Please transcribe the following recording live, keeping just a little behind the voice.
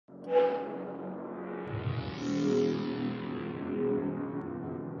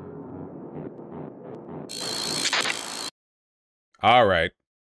All right.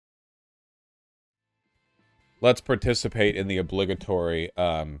 Let's participate in the obligatory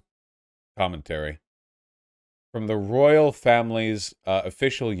commentary from the royal family's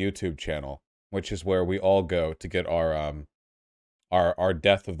official YouTube channel, which is where we all go to get our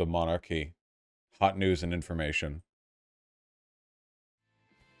death of the monarchy hot news and information.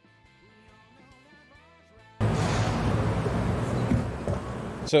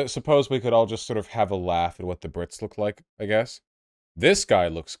 So suppose we could all just sort of have a laugh at what the Brits look like, I guess. This guy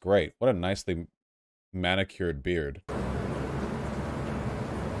looks great. What a nicely manicured beard.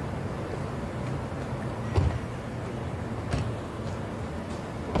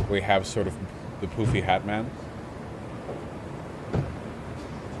 We have sort of the poofy hat man.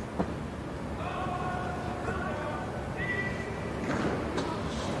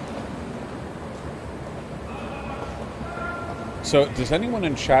 So, does anyone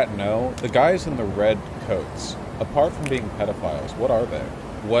in chat know the guys in the red coats, apart from being pedophiles, what are they?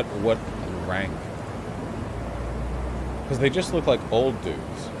 What rank? Because they just look like old dudes.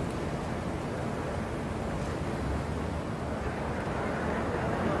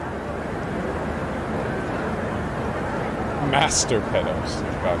 Master pedos.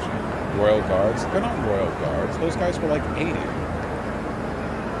 Gotcha. Royal guards? They're not royal guards. Those guys were like 80.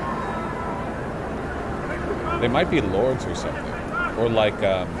 They might be lords or something. Or like,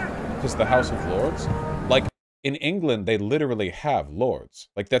 because the House of Lords, like, in England, they literally have lords.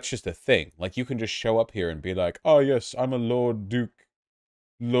 Like, that's just a thing. Like, you can just show up here and be like, oh, yes, I'm a Dukey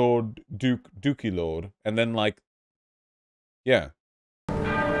Lord. And then, like, yeah. They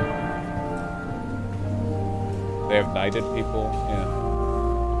have knighted people, yeah.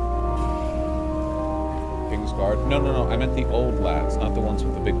 Kingsguard. No, I meant the old lads, not the ones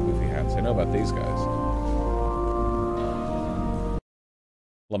with the big poofy hats. I know about these guys.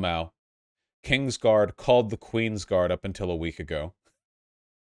 Lamau. Kingsguard called the Queen's Guard up until a week ago.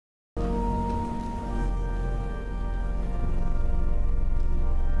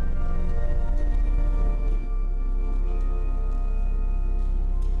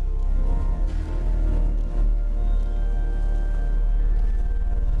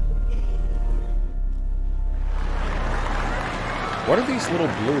 What are these little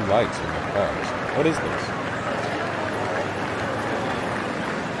blue lights in the cars? What is this?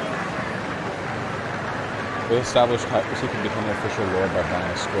 We established Hypers who can become an official lord by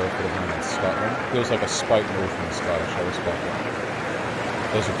buying a square foot of land in Scotland. Feels like a spite move from the Scottish. I respect it.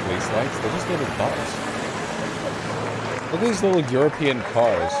 Those are police lights? They're just little dots. Look at these little European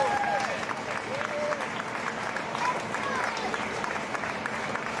cars.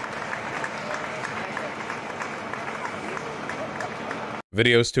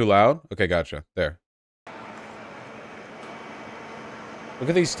 Video's too loud? Okay, gotcha. There. Look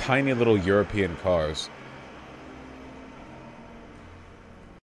at these tiny little European cars.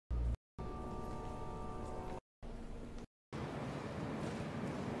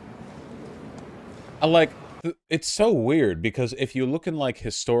 It's so weird because if you look in like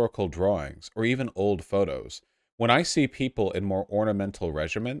historical drawings or even old photos, when I see people in more ornamental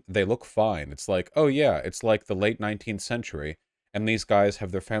regiment, they look fine. It's like, oh yeah, it's like the late 19th century and these guys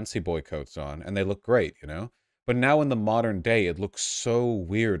have their fancy boy coats on and they look great, you know? But now in the modern day, it looks so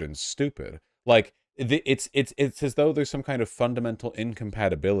weird and stupid. Like it's as though there's some kind of fundamental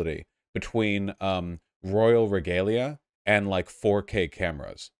incompatibility between royal regalia and like 4K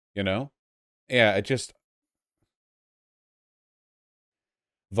cameras, you know? Yeah, it just...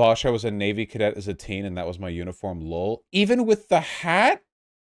 Vaush, I was a Navy cadet as a teen, and that was my uniform, lol. Even with the hat?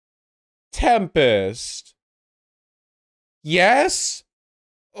 Tempest! Yes?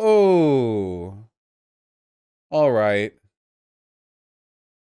 Oh. Alright.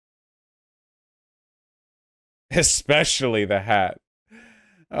 Especially the hat.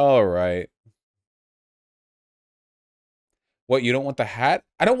 Alright. What, you don't want the hat?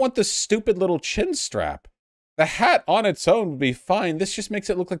 I don't want the stupid little chin strap. The hat on its own would be fine. This just makes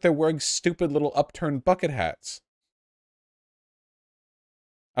it look like they're wearing stupid little upturned bucket hats.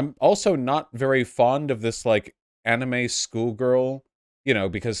 I'm also not very fond of this, like, anime schoolgirl, you know,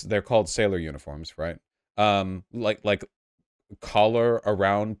 because they're called sailor uniforms, right? Like collar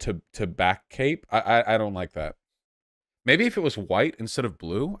around to back cape. I don't like that. Maybe if it was white instead of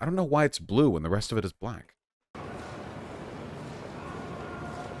blue? I don't know why it's blue when the rest of it is black.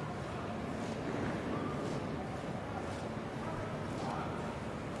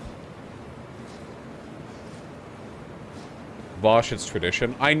 Vaush, it's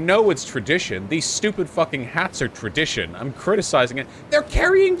tradition. I know it's tradition. These stupid fucking hats are tradition. I'm criticizing it. They're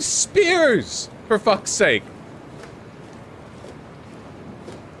carrying spears! For fuck's sake.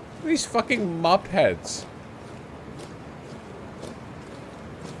 These fucking mop heads.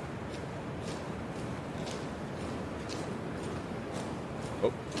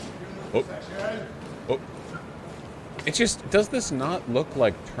 Oh. Oh. Oh. It just, does this not look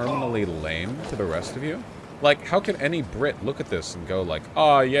like terminally lame to the rest of you? Like, how can any Brit look at this and go like,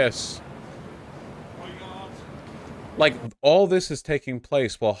 ah, yes. Like, all this is taking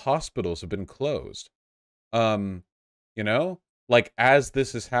place while hospitals have been closed. You know? Like, as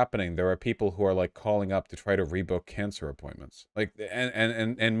this is happening, there are people who are, like, calling up to try to rebook cancer appointments. Like,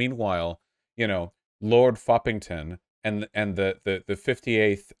 and meanwhile, you know, Lord Foppington and the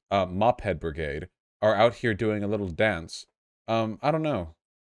 58th Mophead Brigade are out here doing a little dance. I don't know.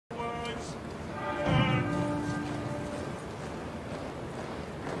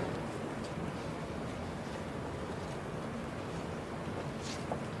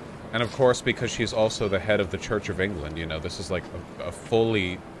 And of course, because she's also the head of the Church of England, you know, this is like a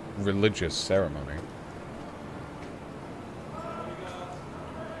fully religious ceremony.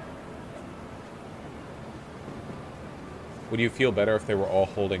 Would you feel better if they were all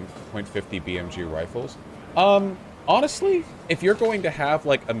holding .50 BMG rifles? Honestly, if you're going to have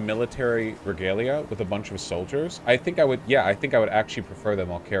like a military regalia with a bunch of soldiers, I think I would, yeah, I think I would actually prefer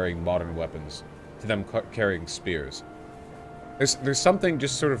them all carrying modern weapons to them carrying spears. There's something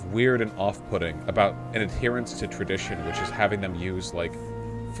just sort of weird and off-putting about an adherence to tradition, which is having them use, like,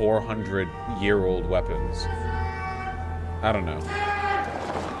 400-year-old weapons. I don't know.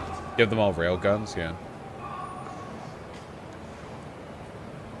 Give them all railguns, yeah.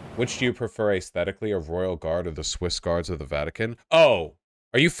 Which do you prefer aesthetically, a Royal Guard or the Swiss Guards of the Vatican? Oh!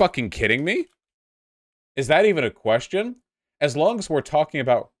 Are you fucking kidding me? Is that even a question? As long as we're talking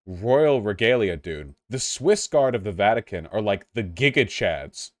about royal regalia, dude, the Swiss Guard of the Vatican are like the Giga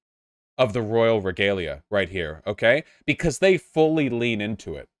Chads of the royal regalia right here, okay? Because they fully lean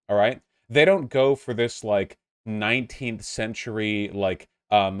into it, all right? They don't go for this, like, 19th century, like,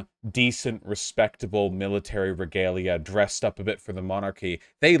 decent, respectable military regalia dressed up a bit for the monarchy.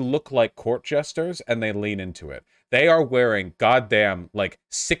 They look like court jesters, and they lean into it. They are wearing goddamn, like,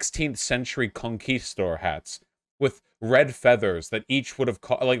 16th century conquistador hats with red feathers that each would have,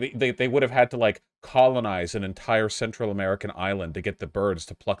 like, they would have had to, like, colonize an entire Central American island to get the birds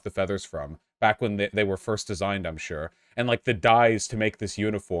to pluck the feathers from, back when they were first designed, I'm sure. And, like, the dyes to make this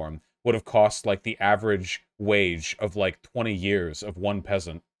uniform would have cost, like, the average wage of, like, 20 years of one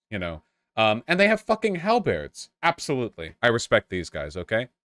peasant, you know? And they have fucking halberds. Absolutely. I respect these guys, okay?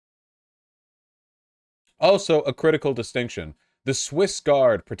 Also, a critical distinction. The Swiss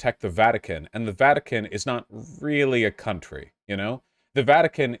Guard protect the Vatican, and the Vatican is not really a country, you know? The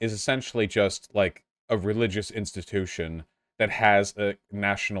Vatican is essentially just, like, a religious institution that has a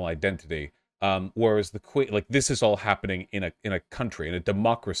national identity, whereas the Queen, like, this is all happening in a country, in a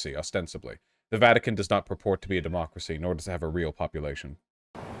democracy, ostensibly. The Vatican does not purport to be a democracy, nor does it have a real population.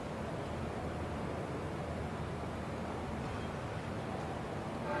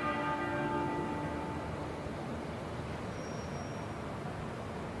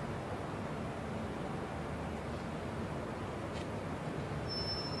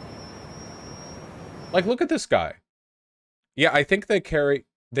 Like, look at this guy. Yeah, I think they carry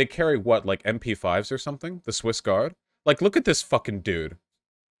what, like MP5s or something? The Swiss Guard? Like, look at this fucking dude.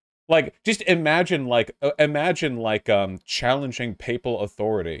 Like, just imagine, challenging papal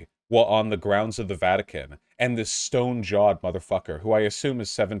authority while on the grounds of the Vatican, and this stone-jawed motherfucker, who I assume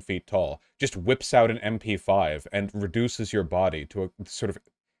is 7 feet tall, just whips out an MP5 and reduces your body to a sort of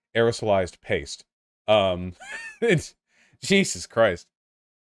aerosolized paste. It's... Jesus Christ.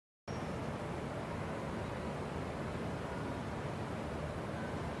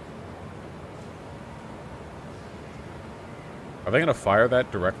 Are they gonna fire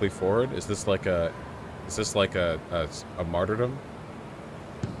that directly forward? Is this like a martyrdom?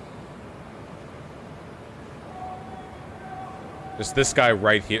 Just this guy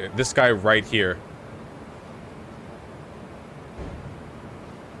right here. This guy right here.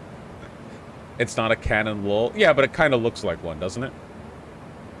 It's not a cannon, lol. Yeah, but it kind of looks like one, doesn't it?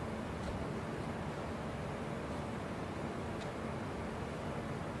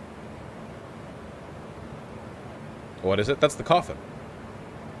 What is it? That's the coffin.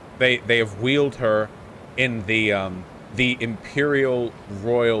 They have wheeled her in the Imperial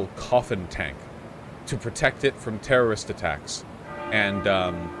Royal Coffin Tank to protect it from terrorist attacks and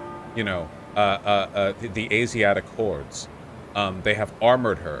you know, the Asiatic hordes. They have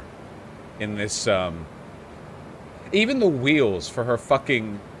armored her in this even the wheels for her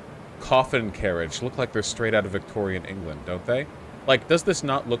fucking coffin carriage look like they're straight out of Victorian England, don't they? Like, does this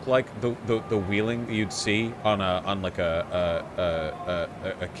not look like the wheeling you'd see on like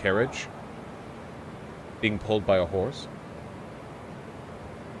a carriage being pulled by a horse?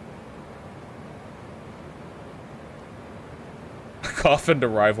 Coffin to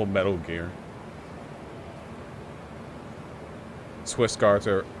rival Metal Gear. Swiss guards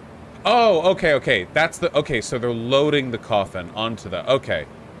are... Oh, okay, okay. That's the... Okay, so they're loading the coffin onto the... Okay.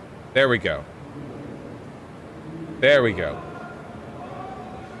 There we go. There we go.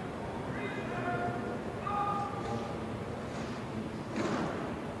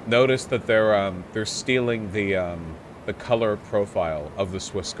 Notice that they're stealing the color profile of the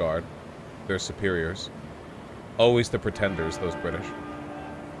Swiss Guard. Their superiors. Always the pretenders, those British.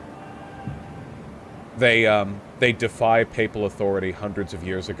 They defy papal authority hundreds of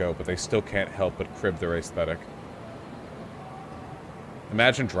years ago, but they still can't help but crib their aesthetic.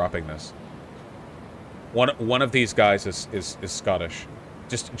 Imagine dropping this. One of these guys is Scottish.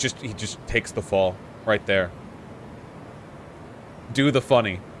 He just takes the fall right there. Do the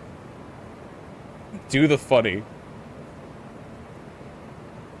funny. Do the funny.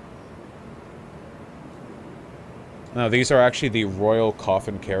 Now, these are actually the royal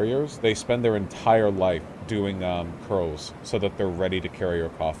coffin carriers. They spend their entire life doing curls so that they're ready to carry your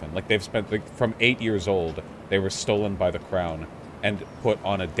coffin. Like, they've spent, like, from 8 years old, they were stolen by the crown and put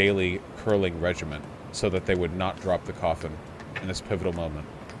on a daily curling regimen so that they would not drop the coffin in this pivotal moment.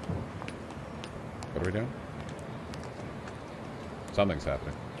 What are we doing? Something's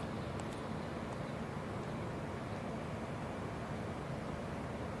happening.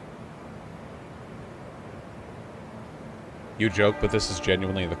 You joke, but this is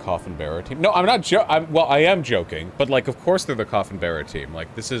genuinely the coffin bearer team. No, I'm not well, I am joking, but like, of course they're the coffin bearer team.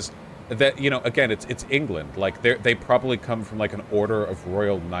 Like, this is that, you know, again, it's England. Like, they probably come from like an order of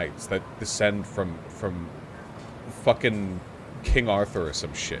royal knights that descend from fucking King Arthur or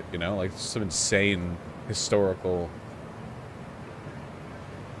some shit, you know, like some insane historical.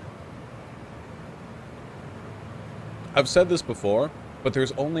 I've said this before, but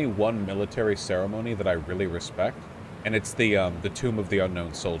there's only one military ceremony that I really respect. And it's the Tomb of the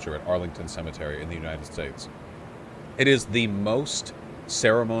Unknown Soldier at Arlington Cemetery in the United States. It is the most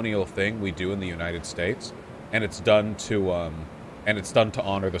ceremonial thing we do in the United States, and it's done to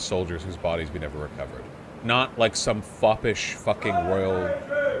honor the soldiers whose bodies we never recovered. Not like some foppish fucking royal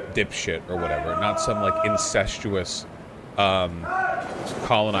dipshit or whatever. Not some like incestuous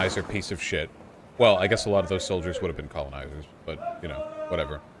colonizer piece of shit. Well, I guess a lot of those soldiers would have been colonizers, but you know,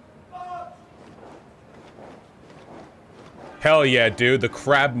 whatever. Hell yeah, dude, the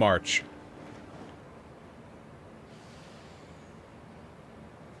Crab March.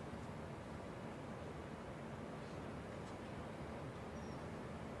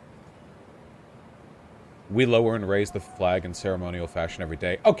 We lower and raise the flag in ceremonial fashion every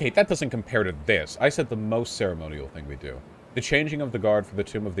day. Okay, that doesn't compare to this. I said the most ceremonial thing we do. The changing of the guard for the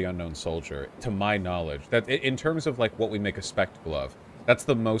Tomb of the Unknown Soldier, to my knowledge, that in terms of like what we make a spectacle of, that's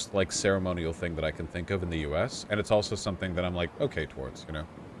the most, like, ceremonial thing that I can think of in the U.S., and it's also something that I'm, like, okay towards, you know?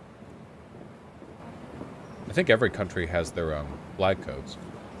 I think every country has their, flag codes.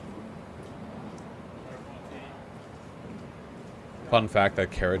 Fun fact, that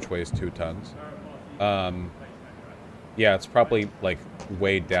carriage weighs 2 tons. Yeah, it's probably, like,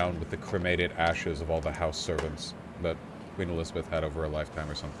 weighed down with the cremated ashes of all the house servants that Queen Elizabeth had over a lifetime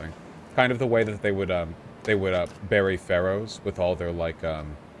or something. Kind of the way that they would bury pharaohs with all their royal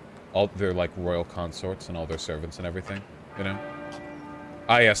consorts and all their servants and everything, you know?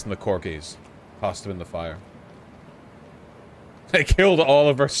 Ah, yes, and the corgis. Tossed them in the fire. They killed all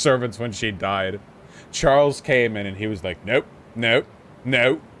of her servants when she died. Charles came in and he was like, nope, nope,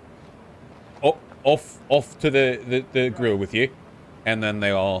 no. Oh, off to the grill with you. And then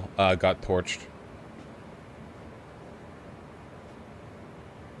they all got torched.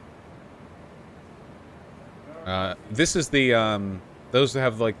 This is the, those that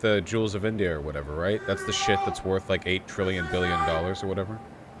have, like, the Jewels of India or whatever, right? That's the shit that's worth, like, $8 trillion billion or whatever.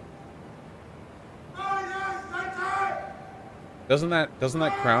 Doesn't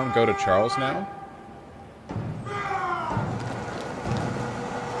that crown go to Charles now?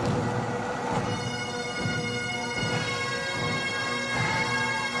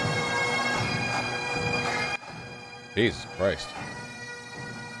 Jesus Christ.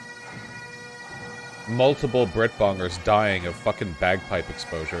 Multiple Britbongers dying of fucking bagpipe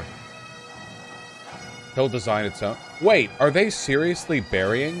exposure. He'll design its own. Wait, are they seriously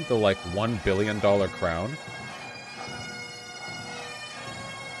burying the, like, $1 billion crown?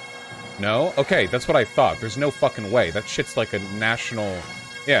 No? Okay, that's what I thought. There's no fucking way. That shit's like a national...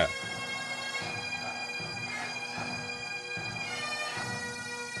 Yeah.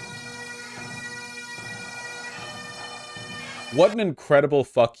 What an incredible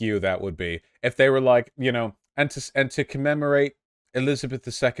fuck you that would be if they were like, you know, and to commemorate Elizabeth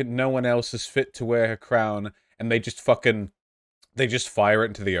II, no one else is fit to wear her crown, and they just fucking They just fire it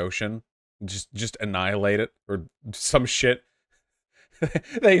into the ocean. Just annihilate it. Or some shit.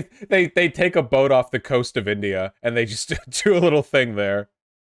 they take a boat off the coast of India, and they just do a little thing there.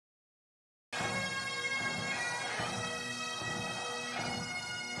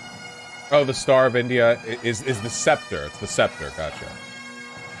 Oh, the Star of India is the scepter. It's the scepter. Gotcha.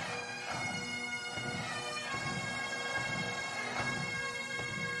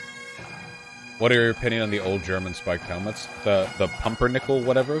 What are your opinion on the old German spiked helmets? The pumpernickel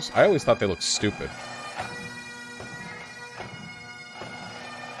whatevers? I always thought they looked stupid.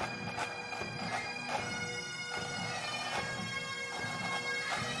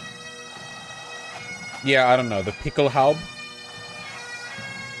 Yeah, I don't know. The Pickelhaube?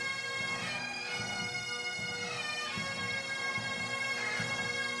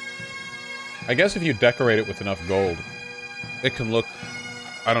 I guess if you decorate it with enough gold, it can look,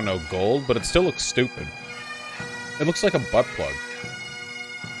 I don't know, gold, but it still looks stupid. It looks like a butt plug.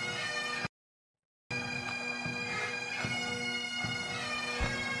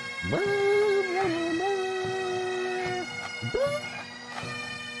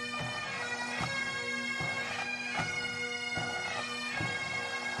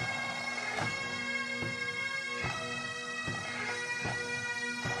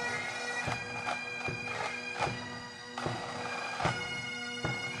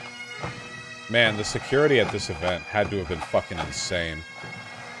 Man, the security at this event had to have been fucking insane.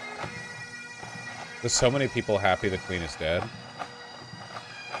 There's so many people happy the Queen is dead.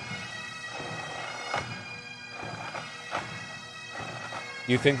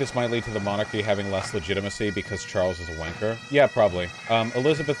 You think this might lead to the monarchy having less legitimacy because Charles is a wanker? Yeah, probably.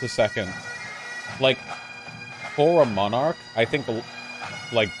 Elizabeth II, like, for a monarch, I think,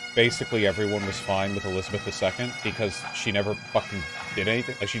 like, basically everyone was fine with Elizabeth II because she never fucking did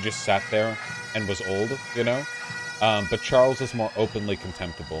anything. Like, she just sat there and was old, you know? But Charles is more openly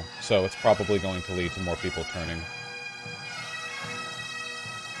contemptible, so it's probably going to lead to more people turning.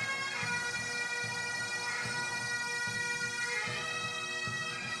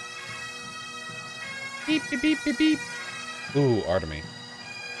 Beep, beep, beep, beep, beep. Ooh, Artemy.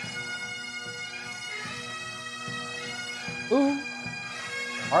 Ooh.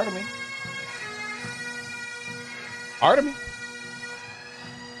 Artemy. Artemy.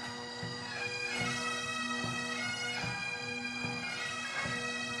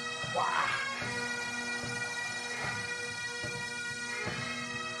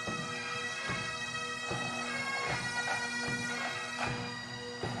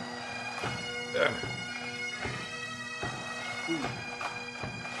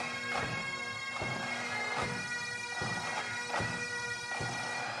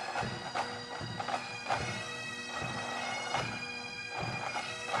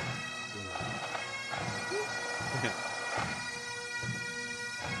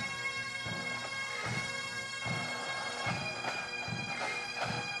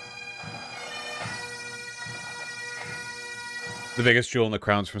 The biggest jewel in the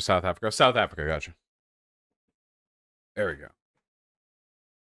crown's from South Africa. South Africa, gotcha. There we go.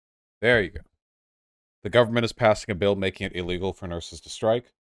 There you go. The government is passing a bill making it illegal for nurses to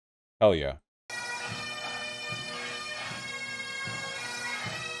strike. Hell yeah.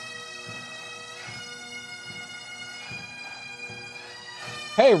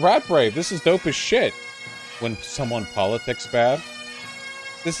 Hey, Rat Brave, this is dope as shit. When someone politics bad.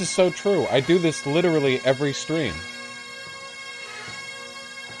 This is so true. I do this literally every stream.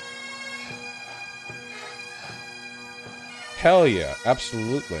 Hell yeah,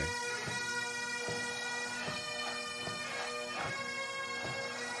 absolutely.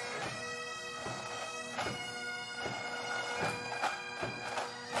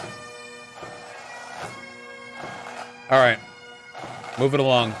 All right, move it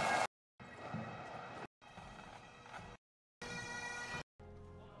along.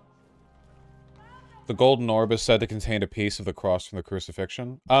 The golden orb is said to contain a piece of the cross from the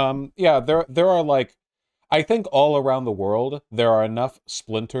crucifixion. Yeah, there are like, I think all around the world, there are enough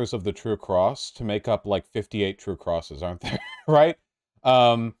splinters of the true cross to make up like 58 true crosses, aren't there? Right?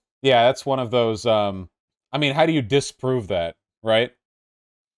 Yeah, that's one of those, I mean, how do you disprove that, right?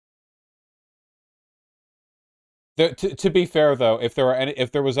 To be fair, though, if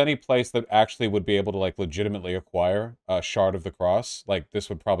there was any place that actually would be able to like legitimately acquire a shard of the cross, like this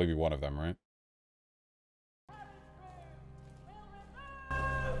would probably be one of them, right?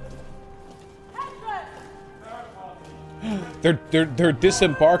 They're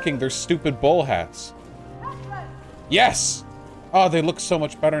disembarking their stupid bull hats. Yes! Oh, they look so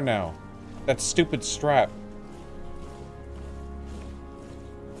much better now. That stupid strap.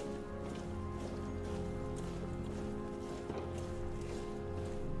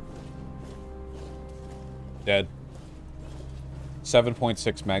 Dead.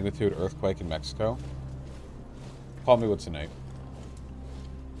 7.6 magnitude earthquake in Mexico. Call me what's tonight.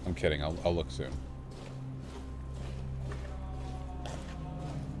 I'm kidding. I'll look soon.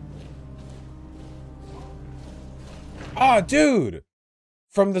 Ah, dude!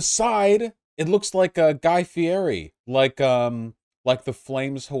 From the side, it looks like Guy Fieri. Like the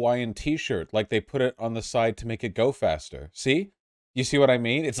Flames Hawaiian t-shirt. Like they put it on the side to make it go faster. See? You see what I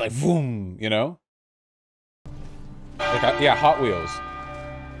mean? It's like, boom, you know? Like, yeah, Hot Wheels.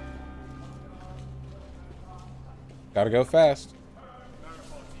 Gotta go fast.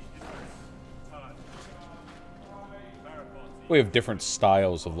 We have different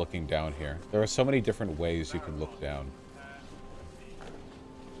styles of looking down here. There are so many different ways you can look down.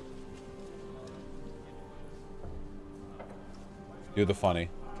 Do the funny.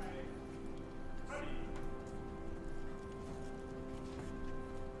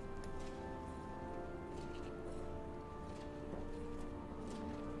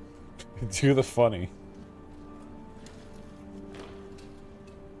 Do the funny.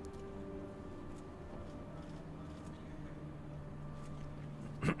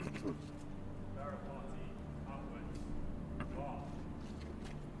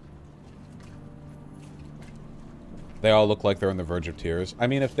 They all look like they're on the verge of tears. I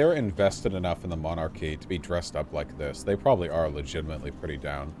mean, if they're invested enough in the monarchy to be dressed up like this, they probably are legitimately pretty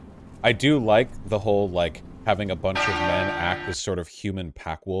down. I do like the whole, like, having a bunch of men act as sort of human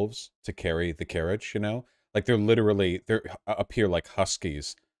pack wolves to carry the carriage, you know? Like, they're literally, they appear like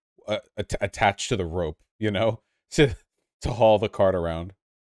huskies attached to the rope, you know? To haul the cart around.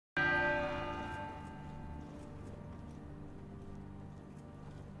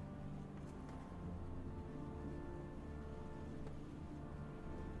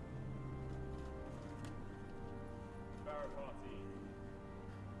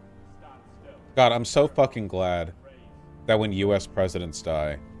 God, I'm so fucking glad that when US presidents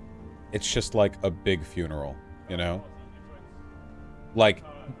die, it's just like a big funeral, you know? Like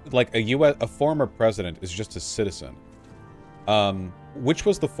a former president is just a citizen. Which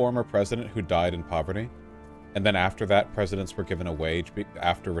was the former president who died in poverty? And then after that, presidents were given a wage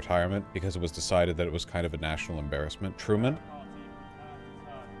after retirement because it was decided that it was kind of a national embarrassment. Truman?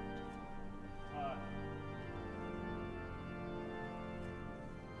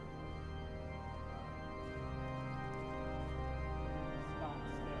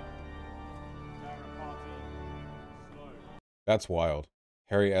 That's wild.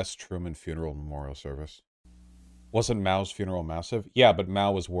 Harry S. Truman Funeral Memorial Service. Wasn't Mao's funeral massive? Yeah, but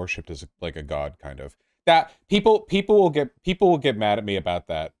Mao was worshipped as like a god, kind of. That people will get mad at me about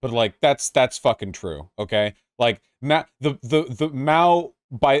that, but like that's fucking true, okay? Like the Mao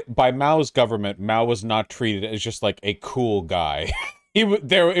by Mao's government, Mao was not treated as just like a cool guy.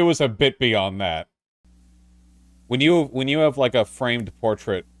 It was a bit beyond that. When you have like a framed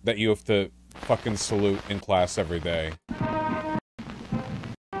portrait that you have to fucking salute in class every day.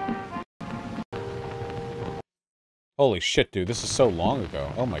 Holy shit, dude, this is so long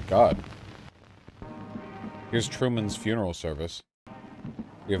ago. Oh my god. Here's Truman's funeral service.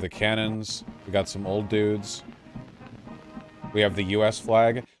 We have the cannons. We got some old dudes. We have the US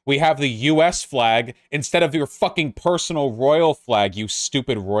flag. We have the US flag instead of your fucking personal royal flag, you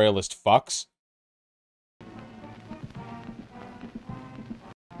stupid royalist fucks.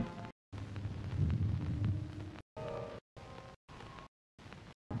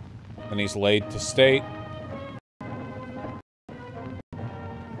 And he's laid to state.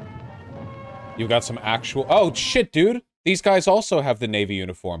 You got some actual... Oh, shit, dude! These guys also have the Navy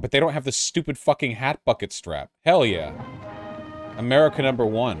uniform, but they don't have the stupid fucking hat bucket strap. Hell yeah. America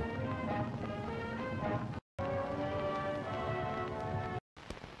 #1.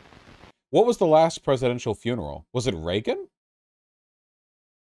 What was the last presidential funeral? Was it Reagan?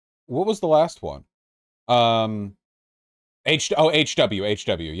 What was the last one? HW,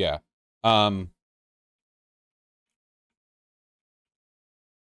 yeah.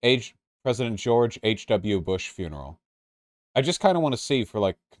 President George H.W. Bush funeral. I just kind of want to see for,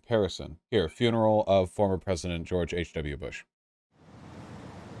 like, comparison. Here, funeral of former President George H.W. Bush.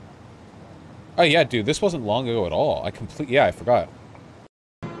 Oh, yeah, dude, this wasn't long ago at all. Yeah, I forgot.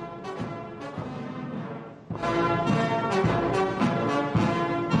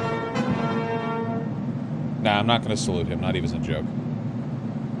 Nah, I'm not gonna salute him, not even as a joke.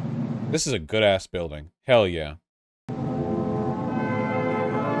 This is a good-ass building. Hell yeah.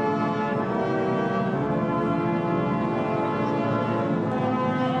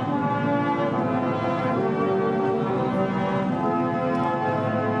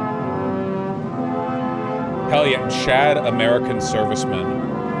 Hell yeah, Chad American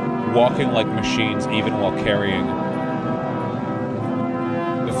servicemen walking like machines even while carrying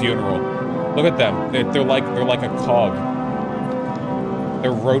the funeral. Look at them. They're like a cog.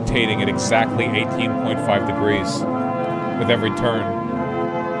 They're rotating at exactly 18.5 degrees with every turn.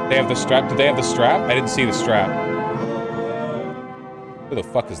 They have the strap. Did they have the strap? I didn't see the strap. Who the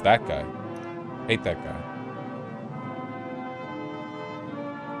fuck is that guy? Hate that guy.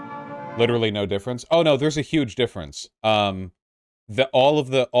 Literally no difference. Oh no, there's a huge difference. All of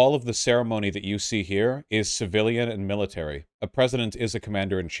the ceremony that you see here is civilian and military. A president is a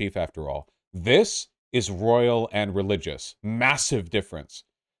commander-in-chief after all. This is royal and religious. Massive difference.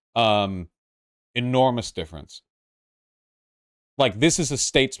 Enormous difference. Like, this is a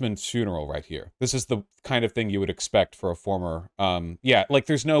statesman's funeral right here. This is the kind of thing you would expect for a former, yeah, like,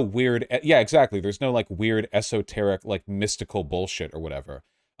 there's no weird, yeah, exactly. There's no, like, weird, esoteric, like, mystical bullshit or whatever.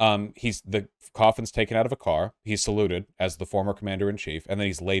 The coffin's taken out of a car, he's saluted as the former commander-in-chief, and then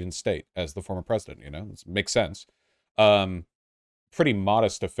he's laid in state as the former president, you know? It makes sense. Pretty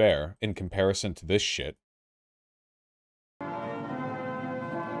modest affair in comparison to this shit.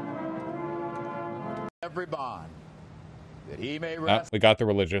 Every bond. That he may rest we got the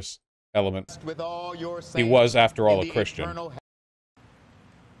religious element. With all your he was, after all, a Christian.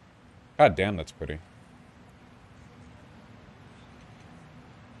 God damn, that's pretty.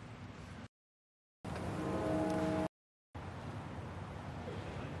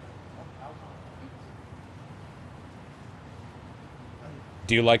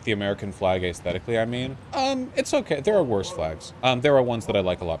 Do you like the American flag aesthetically, I mean? It's okay. There are worse flags. There are ones that I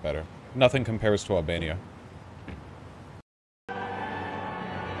like a lot better. Nothing compares to Albania.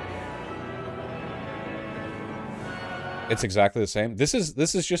 It's exactly the same. This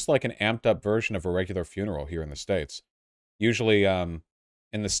is just like an amped up version of a regular funeral here in the States. Usually, in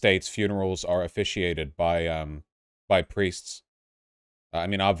the States, funerals are officiated by priests. I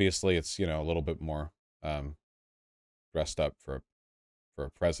mean, obviously, it's, you know, a little bit more dressed up for a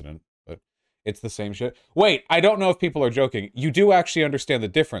president, but it's the same shit. Wait, I don't know if people are joking. You do actually understand the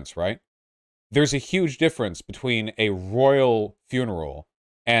difference, right? There's a huge difference between a royal funeral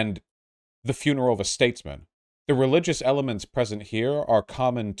and the funeral of a statesman. The religious elements present here are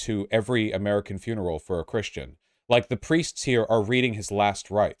common to every American funeral for a Christian. Like, the priests here are reading his last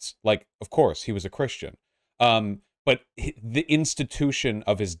rites. Like, of course, he was a Christian. But the institution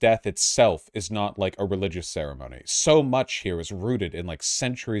of his death itself is not like a religious ceremony. So much here is rooted in like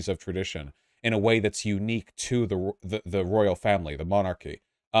centuries of tradition in a way that's unique to the royal family, the monarchy.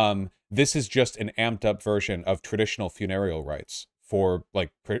 This is just an amped up version of traditional funereal rites for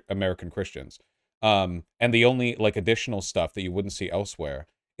like American Christians. And the only like additional stuff that you wouldn't see elsewhere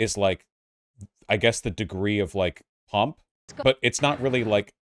is like, I guess, the degree of like pomp, but it's not really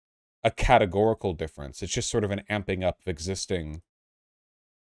like a categorical difference. It's just sort of an amping up of existing.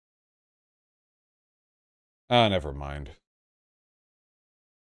 Oh, never mind.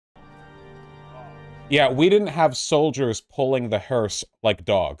 Yeah, we didn't have soldiers pulling the hearse like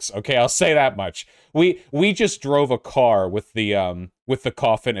dogs. Okay, I'll say that much. We just drove a car with the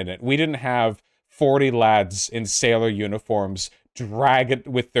coffin in it. We didn't have 40 lads in sailor uniforms drag it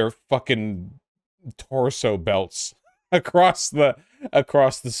with their fucking torso belts across the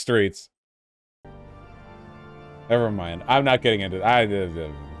streets. Never mind. I'm not getting into it.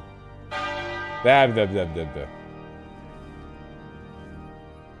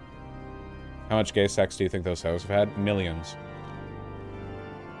 How much gay sex do you think those hoes have had? Millions.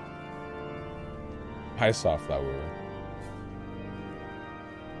 I saw flower.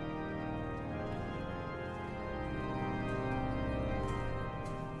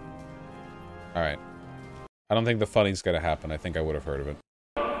 Alright. I don't think the funny's gonna happen. I think I would have heard of it.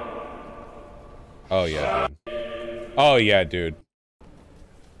 Oh yeah, dude. Oh yeah, dude.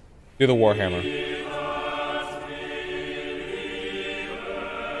 Do the Warhammer.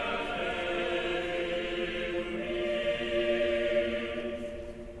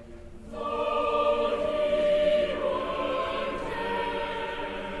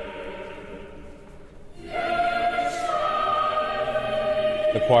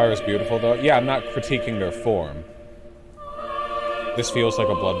 The choir is beautiful, though. Yeah, I'm not critiquing their form. This feels like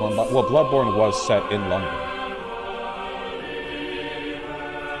a Bloodborne. Well, Bloodborne was set in London.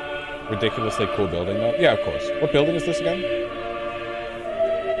 Ridiculously cool building, though. Yeah, of course. What building is this again?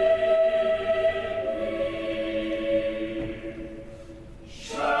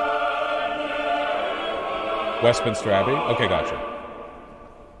 Westminster Abbey? Okay, gotcha.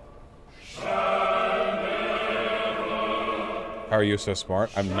 How are you so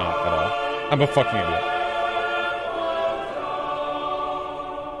smart? I'm not at all. I'm a fucking idiot.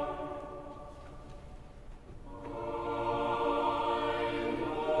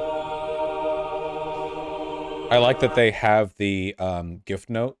 I like that they have the gift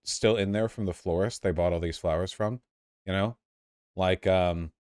note still in there from the florist they bought all these flowers from, you know? Like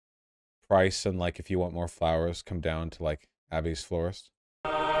price and like if you want more flowers, come down to like Abby's florist.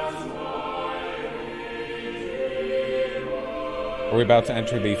 Are we about to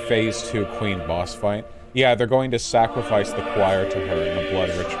enter the Phase 2 Queen boss fight? Yeah, they're going to sacrifice the choir to her in a blood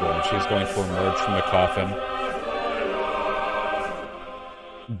ritual, and she's going to emerge from the coffin,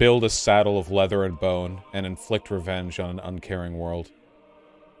 build a saddle of leather and bone, and inflict revenge on an uncaring world.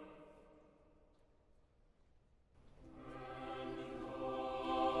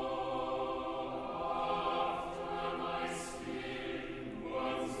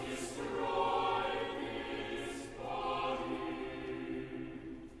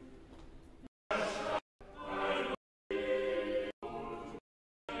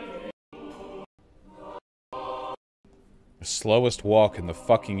 The slowest walk in the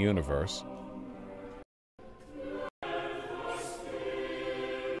fucking universe.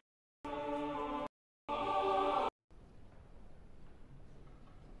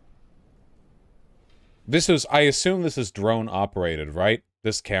 This is, I assume this is drone operated, right?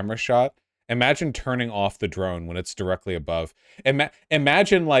 This camera shot. Imagine turning off the drone when it's directly above.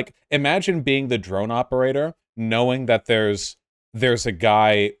 Imagine being the drone operator, knowing that there's a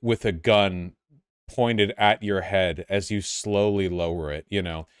guy with a gun pointed at your head as you slowly lower it, you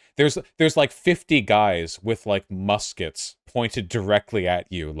know. There's like 50 guys with like muskets pointed directly at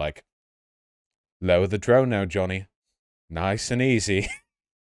you, like, lower the drone now, Johnny. Nice and easy.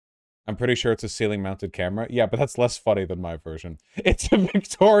 I'm pretty sure it's a ceiling-mounted camera. Yeah, but that's less funny than my version. It's a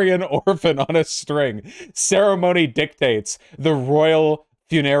Victorian orphan on a string. Ceremony dictates the royal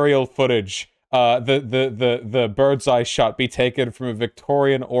funereal footage. The bird's eye shot be taken from a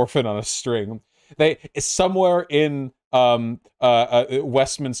Victorian orphan on a string. Somewhere in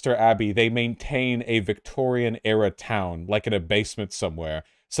Westminster Abbey, they maintain a Victorian-era town, like in a basement somewhere,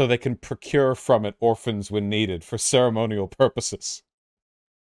 so they can procure from it orphans when needed for ceremonial purposes.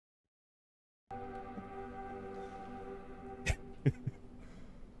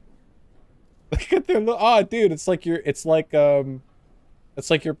 Look at their dude, it's like you're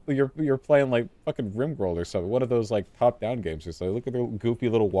playing like fucking Rimworld or something. One of those like top-down games or something. Look at their goofy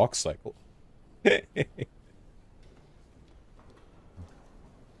little walk cycle.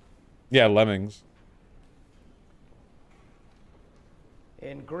 Yeah, lemmings.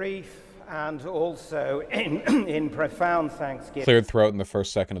 In grief and also in profound thanksgiving. Cleared throat in the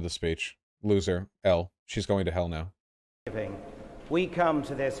first second of the speech. Loser. L. She's going to hell now. We come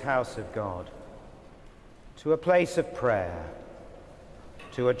to this house of God, to a place of prayer,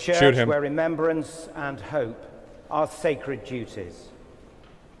 to a church where remembrance and hope are sacred duties.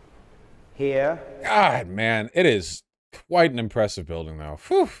 Here... God, man, it is quite an impressive building, though.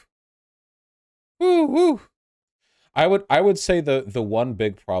 Whew. Woo, woo. I would say the one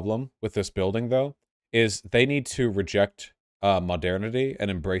big problem with this building, though, is they need to reject modernity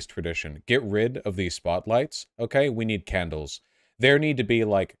and embrace tradition. Get rid of these spotlights, okay? We need candles. There need to be,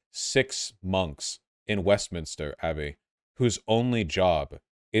 like, 6 monks in Westminster Abbey whose only job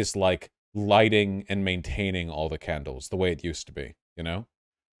is, like, lighting and maintaining all the candles the way it used to be, you know?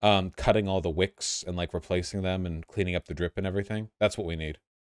 Cutting all the wicks and, like, replacing them and cleaning up the drip and everything. That's what we need.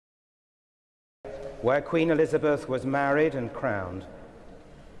 Where Queen Elizabeth was married and crowned,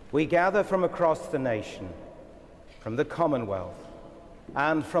 we gather from across the nation, from the Commonwealth,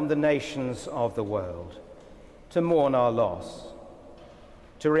 and from the nations of the world, to mourn our loss,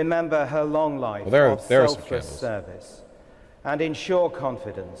 to remember her long life of selfless service, and ensure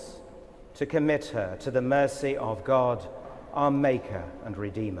confidence to commit her to the mercy of God, our Maker and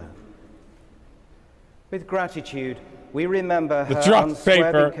Redeemer. With gratitude, we remember her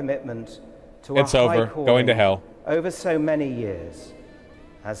unswerving commitment to a high calling going to hell over so many years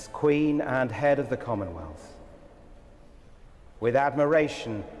as Queen and head of the Commonwealth. With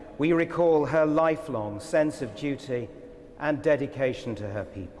admiration, we recall her lifelong sense of duty and dedication to her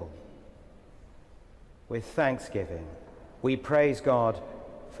people. With thanksgiving, we praise God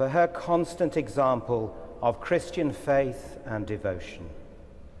for her constant example of Christian faith and devotion.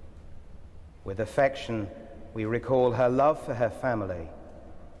 With affection, we recall her love for her family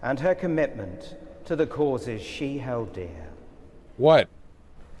and her commitment to the causes she held dear. What?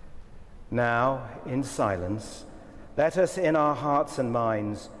 Now, in silence, let us in our hearts and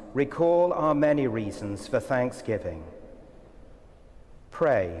minds recall our many reasons for thanksgiving.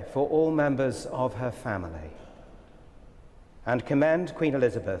 Pray for all members of her family and commend Queen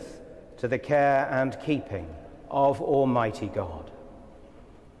Elizabeth to the care and keeping of Almighty God.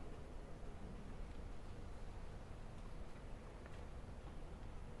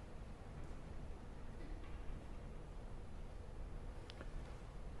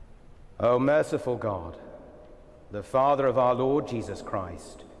 O merciful God, the Father of our Lord Jesus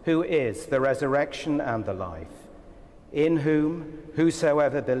Christ, who is the resurrection and the life, in whom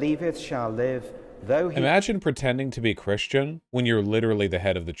whosoever believeth shall live, though he... Imagine pretending to be Christian when you're literally the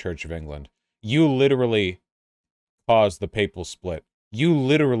head of the Church of England. You literally caused the papal split. You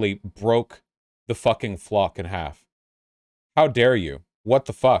literally broke the fucking flock in half. How dare you? What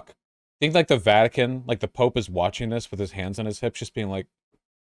the fuck? Think like the Vatican, like the Pope is watching this with his hands on his hips, just being like...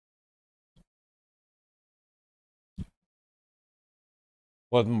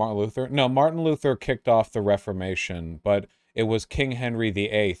 What, Martin Luther? No, Martin Luther kicked off the Reformation, but it was King Henry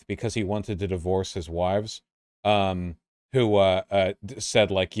VIII, because he wanted to divorce his wives, who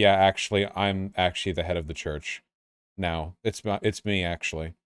said, like, yeah, actually, I'm actually the head of the church now. It's me,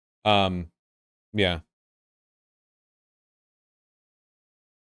 actually. Yeah.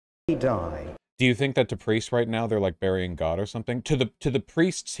 He die. Do you think that to priests right now, they're, like, burying God or something? To the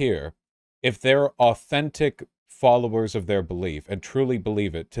priests here, if they're authentic followers of their belief and truly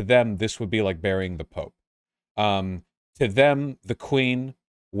believe it, to them, this would be like burying the Pope. To them, the Queen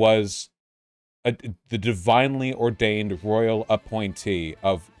was the divinely ordained royal appointee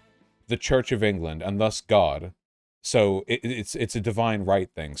of the Church of England, and thus God. So it's a divine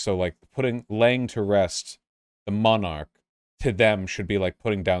right thing. So, like, laying to rest the monarch, to them should be like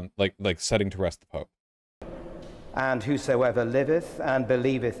putting down, like setting to rest the Pope. And whosoever liveth and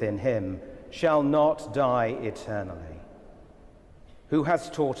believeth in him shall not die eternally, who has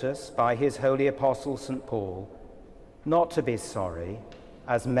taught us by his holy apostle St. Paul not to be sorry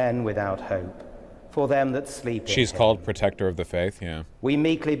as men without hope for them that sleep in him. She's called protector of the faith, yeah. We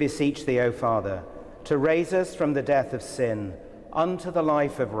meekly beseech thee, O Father, to raise us from the death of sin unto the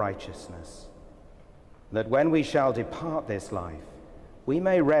life of righteousness, that when we shall depart this life, we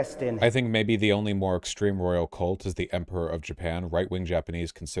may rest in... I think maybe the only more extreme royal cult is the Emperor of Japan. Right-wing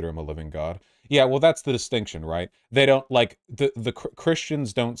Japanese consider him a living god. Yeah, well, that's the distinction, right? They don't, like, the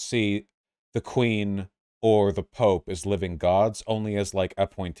Christians don't see the Queen or the Pope as living gods, only as, like,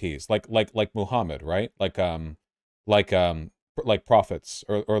 appointees. Like Muhammad, right? Like prophets,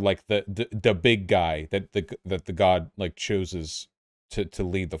 or like the big guy that the god, like, chooses to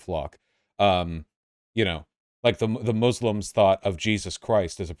lead the flock. You know, like the Muslims thought of Jesus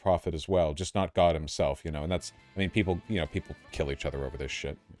Christ as a prophet as well, just not God himself, you know. And that's, I mean, people kill each other over this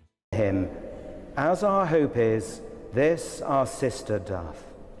shit. Him, as our hope is, this our sister doth,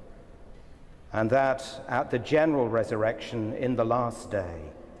 and that at the general resurrection in the last day,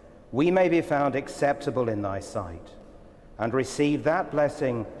 we may be found acceptable in thy sight, and receive that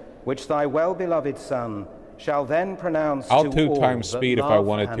blessing which thy well-beloved Son shall then pronounce to all that love and fear thee. I'll 2 times speed if I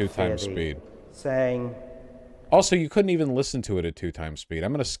wanted 2 times speed. Saying... Also, you couldn't even listen to it at 2 times speed.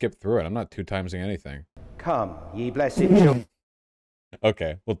 I'm going to skip through it. I'm not 2 timesing anything. Come, ye blessed children.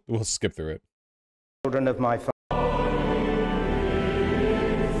 Okay, we'll skip through it. Children of my Father.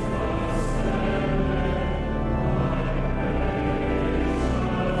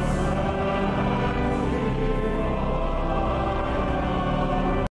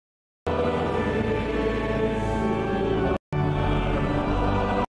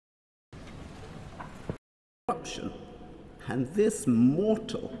 And this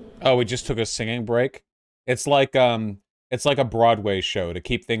mortal... Oh, we just took a singing break? It's like a Broadway show to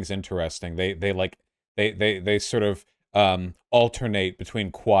keep things interesting. They sort of alternate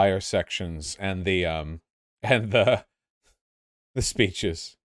between choir sections and the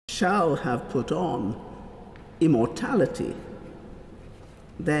speeches. Shall have put on immortality,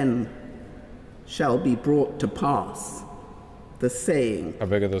 then shall be brought to pass the saying... How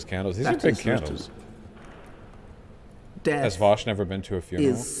big are those candles? These are big candles. Death has Vaush never been to a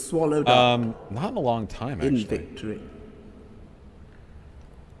funeral? Is swallowed up not in a long time, actually. in victory.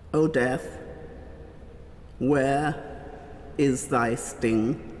 O death, where is thy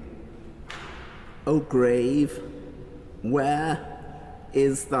sting? O grave, where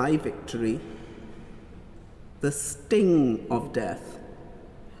is thy victory? The sting of death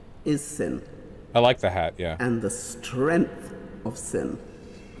is sin. I like the hat, yeah. And the strength of sin.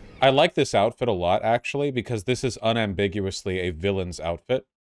 I like this outfit a lot, actually, because this is unambiguously a villain's outfit,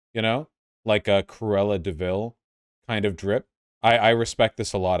 you know? Like a Cruella de Vil kind of drip. I respect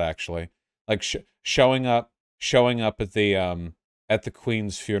this a lot, actually. Like, showing up at the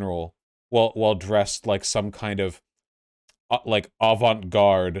Queen's funeral while dressed like some kind of, like,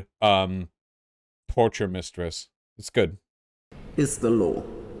 avant-garde, torture mistress. It's good. Is the law.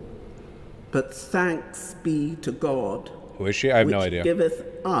 But thanks be to God. Who is she? I have no idea. Which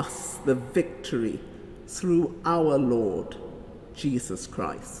giveth us the victory through our Lord Jesus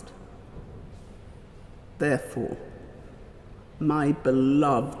Christ. Therefore, My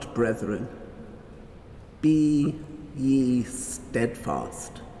beloved brethren, be ye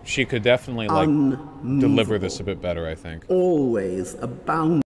steadfast. She could definitely, like, deliver this a bit better, I think. Always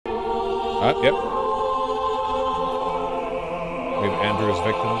abound. Yep. We have Andrew's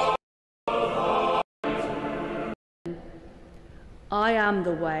victims. I am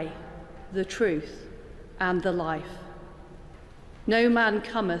the way, the truth, and the life. No man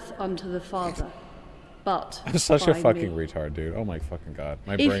cometh unto the Father, but I'm such by a fucking me. retard, dude. Oh my fucking god.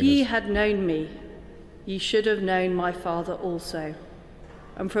 My If brain ye is... had known me, ye should have known my Father also.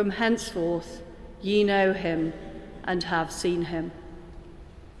 And from henceforth ye know him and have seen him.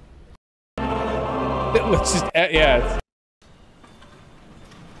 Let's just... yeah.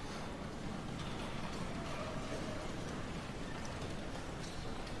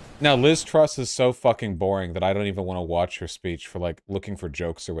 Now, Liz Truss is so fucking boring that I don't even want to watch her speech for, like, looking for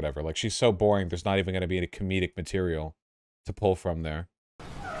jokes or whatever. Like, she's so boring, there's not even going to be any comedic material to pull from there.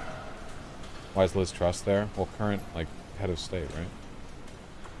 Why is Liz Truss there? Well, current, like, head of state, right?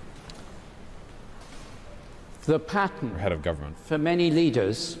 The pattern Or head of government. for many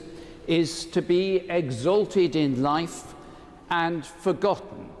leaders is to be exalted in life and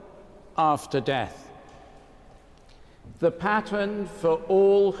forgotten after death. The pattern for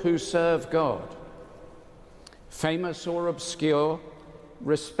all who serve God, famous or obscure,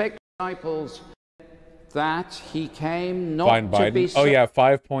 respect disciples that he came not Find to be Biden. Oh yeah,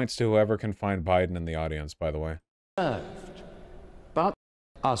 5 points to whoever can find Biden in the audience, by the way. served, but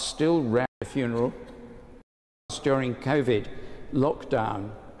are still rare at the funeral. During COVID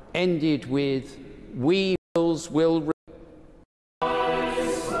lockdown ended with "We will."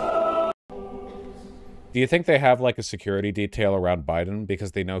 Do you think they have, like, a security detail around Biden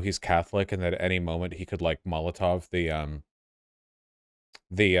because they know he's Catholic and that at any moment he could, like, Molotov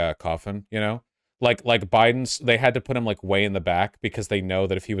the coffin, you know? Like Biden's, they had to put him, like, way in the back because they know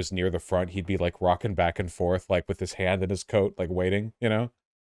that if he was near the front, he'd be, like, rocking back and forth, like, with his hand in his coat, like, waiting, you know?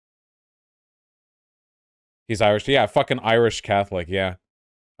 He's Irish. Yeah, fucking Irish Catholic, yeah.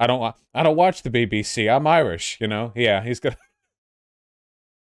 I don't watch the BBC. I'm Irish, you know? Yeah, he's gonna...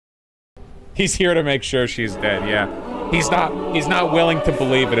 He's here to make sure she's dead, yeah. He's not willing to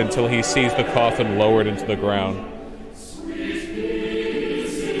believe it until he sees the coffin lowered into the ground.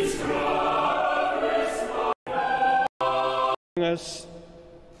 Us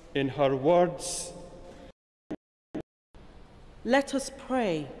in her words. Let us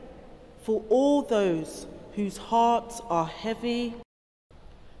pray for all those whose hearts are heavy.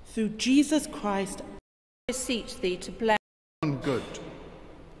 Through Jesus Christ, I beseech thee to bless Good.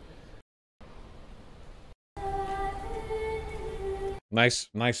 Nice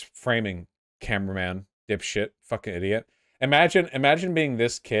framing, cameraman, dipshit, fucking idiot. Imagine being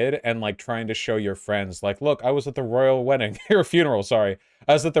this kid and, like, trying to show your friends, like, look, I was at the royal wedding, or funeral, sorry.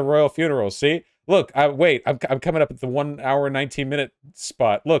 I was at the royal funeral, see? Look, wait, I'm coming up at the 1 hour, 19-minute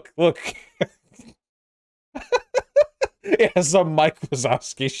spot. Look. Yeah, some Mike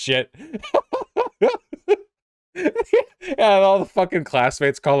Wazowski shit. Yeah, all the fucking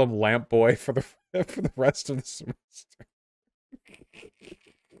classmates call him Lamp Boy for the rest of the semester.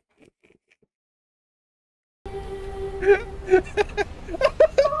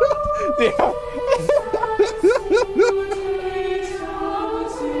 Yeah.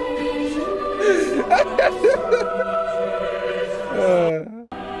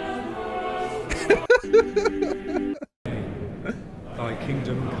 Thy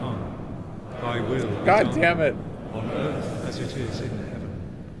kingdom come, thy will be God done, damn it. on earth as it is in heaven.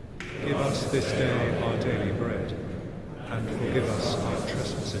 Give us this day our daily bread, and forgive us our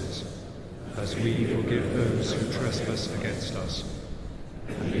trespasses, as we forgive those who trespass against us.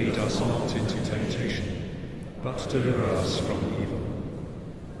 And lead us not into temptation, but deliver us from evil.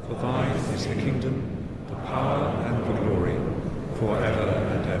 For thine is the kingdom, the power, and the glory, forever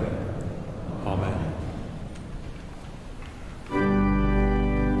and ever. Amen.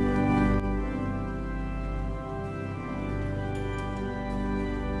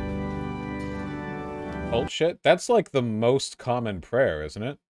 Cult shit? That's like the most common prayer, isn't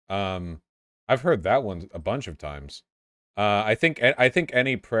it? I've heard that one a bunch of times. I think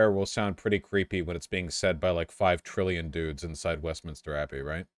any prayer will sound pretty creepy when it's being said by like 5 trillion dudes inside Westminster Abbey,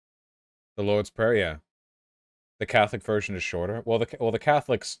 right? The Lord's Prayer, yeah. The Catholic version is shorter. Well, the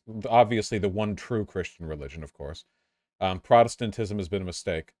Catholics, obviously the one true Christian religion, of course. Protestantism has been a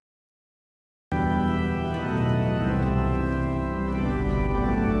mistake.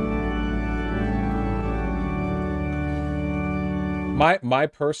 My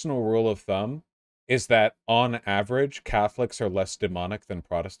personal rule of thumb is that, on average, Catholics are less demonic than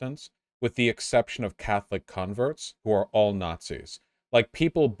Protestants. with the exception of Catholic converts, who are all Nazis. Like,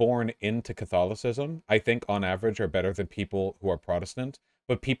 people born into Catholicism, I think, on average, are better than people who are Protestant.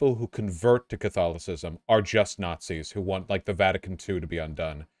 But people who convert to Catholicism are just Nazis who want, like, the Vatican II to be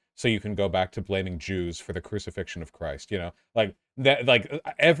undone. So you can go back to blaming Jews for the crucifixion of Christ, you know? Like, that, like,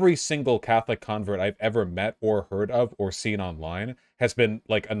 every single Catholic convert I've ever met or heard of or seen online has been,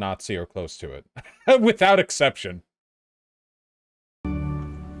 like, a Nazi or close to it. Without exception.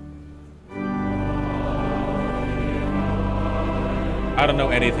 I don't know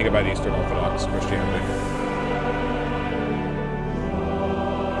anything about Eastern Orthodox Christianity.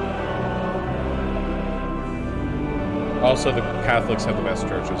 Also, the Catholics have the best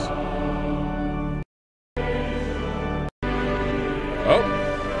churches.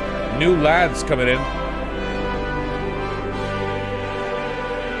 Oh, new lads coming in.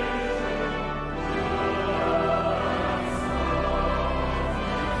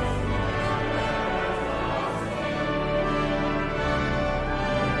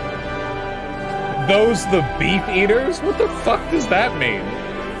 Those the beef eaters? What the fuck does that mean?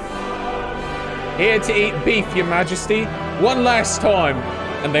 Here to eat beef, your majesty. One last time.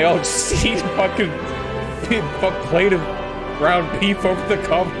 And they all just eat a fucking plate of ground beef over the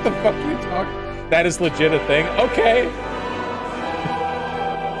cob. What the fuck are you talking? That is legit a thing? Okay.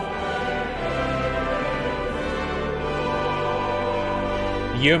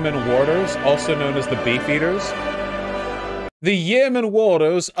 Yeoman warders, also known as the beef eaters. The yeoman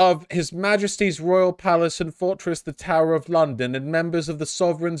warders of His Majesty's Royal Palace and Fortress the Tower of London and members of the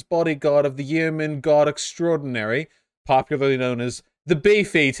Sovereign's Bodyguard of the Yeoman Guard Extraordinary, popularly known as the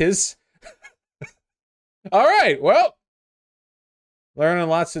Beef Eaters. Alright, well, learning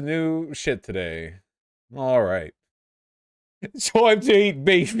lots of new shit today. Alright. Time to eat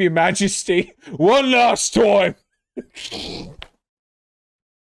beef, your majesty. One last time.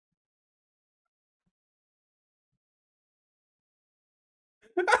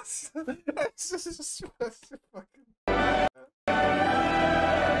 That's just fucking...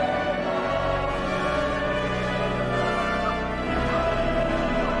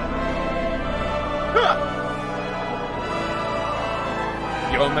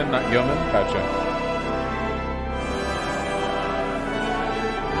 Yeoman, not yeoman? Gotcha.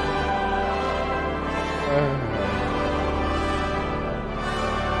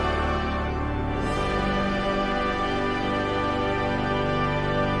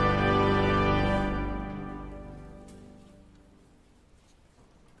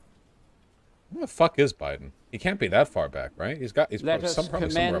 Who the fuck is Biden? He can't be that far back, right? He's probably somewhere up front. Let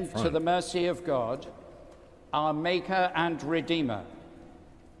us commend to the mercy of God, our Maker and Redeemer,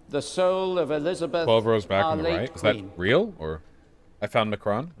 the soul of Elizabeth, 12 rows back on the right. Queen. Is that real? Or I found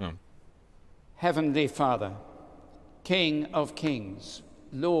Macron? Oh. Heavenly Father, King of kings,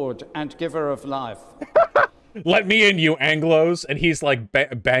 Lord and giver of life. Let me in, you Anglos. And he's like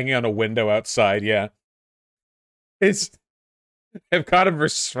banging on a window outside, yeah. I've got him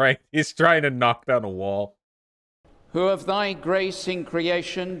restrained. He's trying to knock down a wall. Who of thy grace in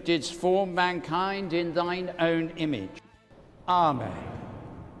creation didst form mankind in thine own image. Amen.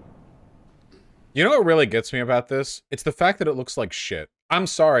 You know what really gets me about this? It's the fact that it looks like shit. I'm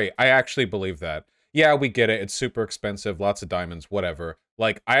sorry, I actually believe that. Yeah, we get it. It's super expensive, lots of diamonds, whatever.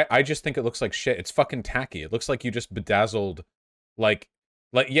 Like, I just think it looks like shit. It's fucking tacky. It looks like you just bedazzled,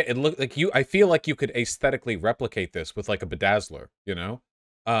 yeah, it looked like I feel like you could aesthetically replicate this with, like, a bedazzler, you know?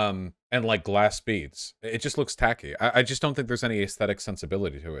 And, like, glass beads. It just looks tacky. I just don't think there's any aesthetic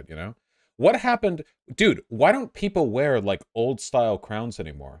sensibility to it, you know? What happened? Dude, why don't people wear, like, old-style crowns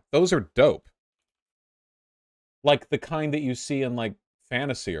anymore? Those are dope. Like, the kind that you see in, like,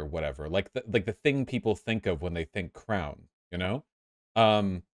 fantasy or whatever. Like the thing people think of when they think crown, you know?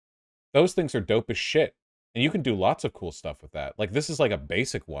 Those things are dope as shit. And you can do lots of cool stuff with that. Like, this is like a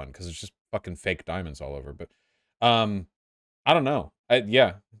basic one, because it's just fucking fake diamonds all over. But, I don't know.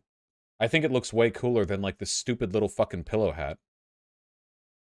 Yeah. I think it looks way cooler than, like, this stupid little fucking pillow hat.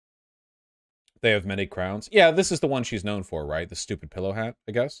 They have many crowns. Yeah, this is the one she's known for, right? The stupid pillow hat,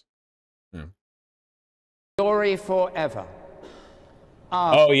 I guess? Yeah. Glory forever.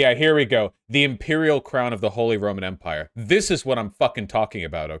 Oh, yeah, here we go. The imperial crown of the Holy Roman Empire. This is what I'm fucking talking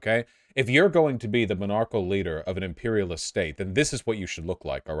about, okay? If you're going to be the monarchical leader of an imperialist state, then this is what you should look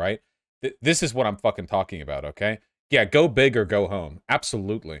like, all right? This is what I'm fucking talking about, okay? Yeah, go big or go home.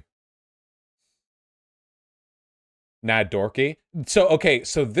 Absolutely. Nah, dorky. So, okay,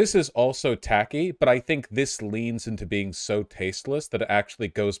 so this is also tacky, but I think this leans into being so tasteless that it actually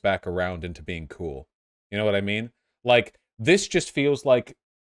goes back around into being cool. You know what I mean? Like, this just feels like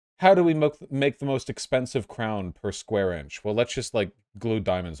How do we make the most expensive crown per square inch? Well, let's just, like, glue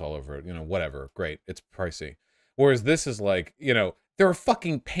diamonds all over it. You know, whatever. Great. It's pricey. Whereas this is like, you know, there are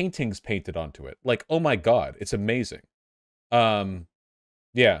fucking paintings painted onto it. Like, oh my god, it's amazing.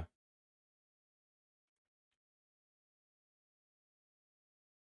 Yeah.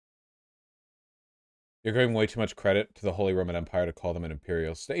 You're giving way too much credit to the Holy Roman Empire to call them an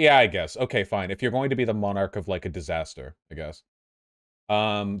imperial state. Yeah, I guess. Okay, fine. If you're going to be the monarch of, like, a disaster, I guess.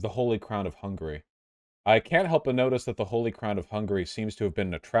 The Holy Crown of Hungary. I can't help but notice that the Holy Crown of Hungary seems to have been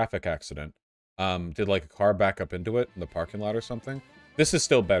in a traffic accident. Did, like, a car back up into it in the parking lot or something? This is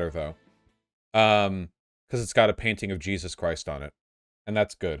still better, though. Because it's got a painting of Jesus Christ on it. And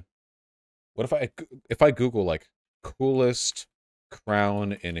that's good. What if I Google, like, coolest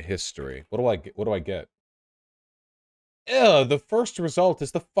crown in history? What do I get? Ew, the first result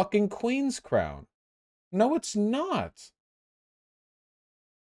is the fucking Queen's crown. No, it's not.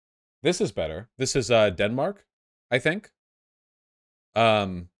 This is better. This is Denmark, I think.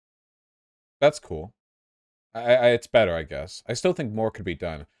 That's cool. It's better, I guess. I still think more could be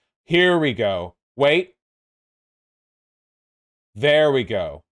done. Here we go. Wait. There we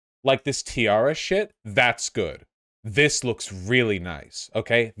go. Like this tiara shit, that's good. This looks really nice,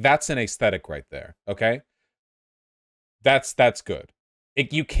 okay? That's an aesthetic right there, okay? That's good.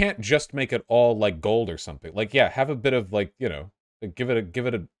 You can't just make it all like gold or something. Like, yeah, have a bit of, like, you know, give it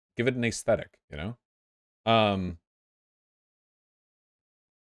an aesthetic, you know?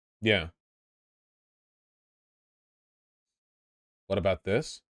 Yeah. What about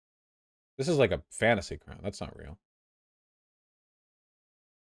this? This is like a fantasy crown. That's not real.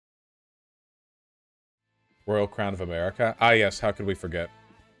 Royal Crown of America. Ah, yes. How could we forget?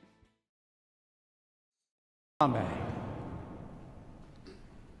 Amen.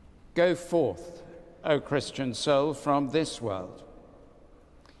 Go forth, O Christian soul, from this world.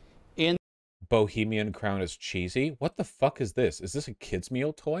 In Bohemian crown is cheesy. What the fuck is this? Is this a kid's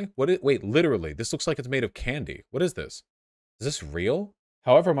meal toy? Wait, literally, this looks like it's made of candy. What is this? Is this real?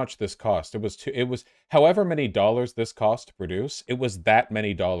 However much this cost, it was however many dollars this cost to produce, it was that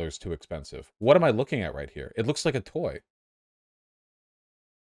many dollars too expensive. What am I looking at right here? It looks like a toy.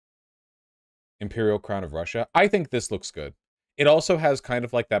 Imperial Crown of Russia. I think this looks good. It also has kind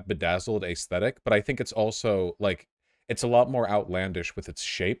of like that bedazzled aesthetic, but I think it's also like it's a lot more outlandish with its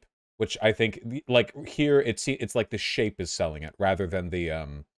shape, which I think like here it's like the shape is selling it rather than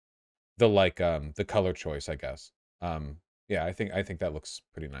the color choice, I guess. Yeah, I think that looks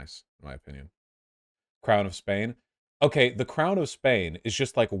pretty nice in my opinion. Crown of Spain. Okay, the Crown of Spain is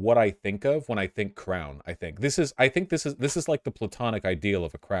just like what I think of when I think crown, I think. This is like the platonic ideal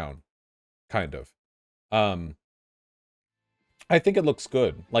of a crown, kind of. I think it looks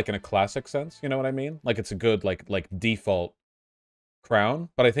good, like in a classic sense, you know what I mean? Like it's a good like default crown,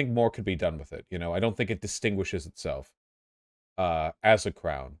 but I think more could be done with it, you know? I don't think it distinguishes itself as a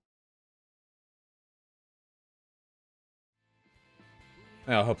crown.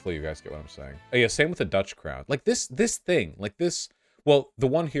 Now, hopefully you guys get what I'm saying. Oh yeah, same with the Dutch crown. Like this thing, like this, well, the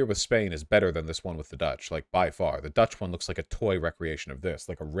one here with Spain is better than this one with the Dutch, like by far. The Dutch one looks like a toy recreation of this,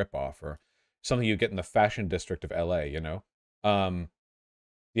 like a ripoff or something you get in the fashion district of LA, you know?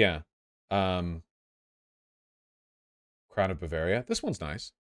 Yeah. Crown of Bavaria. This one's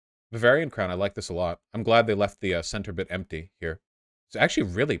nice. Bavarian crown, I like this a lot. I'm glad they left the center bit empty here. It's actually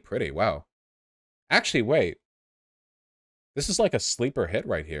really pretty, wow. Actually, wait. This is like a sleeper hit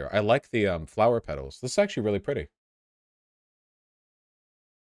right here. I like the flower petals. This is actually really pretty.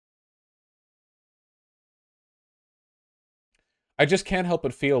 I just can't help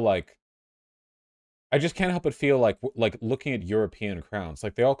but feel like like looking at European crowns,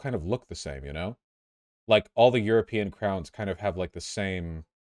 like they all kind of look the same, you know? Like all the European crowns kind of have like the same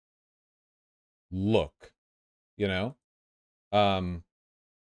look, you know? I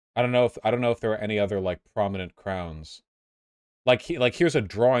don't know if there are any other like prominent crowns. Like here's a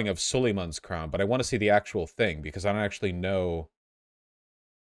drawing of Suleiman's crown, but I want to see the actual thing because I don't actually know.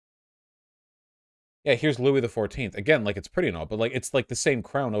 Yeah, here's Louis XIV. Again, like it's pretty and all, but like it's like the same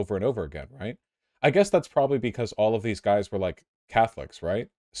crown over and over again, right? I guess that's probably because all of these guys were like Catholics, right?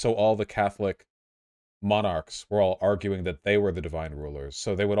 So all the Catholic monarchs were all arguing that they were the divine rulers,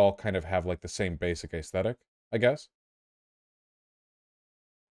 so they would all kind of have like the same basic aesthetic, I guess.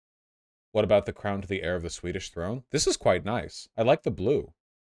 What about the crown to the heir of the Swedish throne? This is quite nice. I like the blue.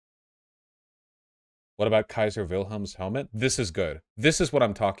 What about Kaiser Wilhelm's helmet? This is good. This is what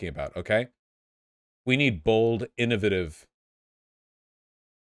I'm talking about, okay? We need bold, innovative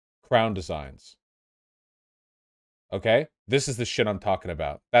crown designs. Okay? This is the shit I'm talking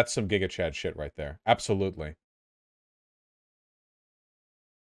about. That's some Giga Chad shit right there. Absolutely.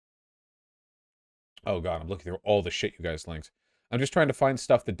 Oh god, I'm looking through all the shit you guys linked. I'm just trying to find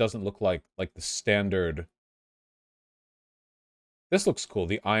stuff that doesn't look like the standard. This looks cool.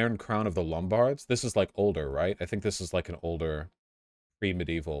 The Iron Crown of the Lombards. This is like older, right? I think this is like an older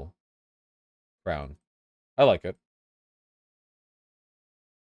pre-medieval crown. I like it.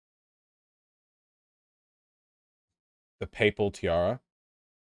 The Papal Tiara.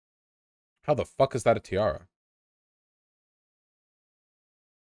 How the fuck is that a tiara?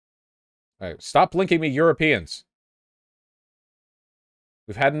 Alright, stop linking me Europeans.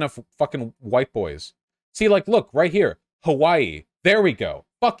 We've had enough fucking white boys. See, like, look, right here. Hawaii. There we go.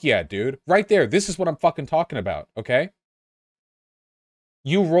 Fuck yeah, dude. Right there. This is what I'm fucking talking about, okay?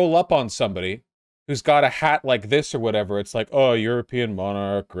 You roll up on somebody who's got a hat like this or whatever. It's like, oh, European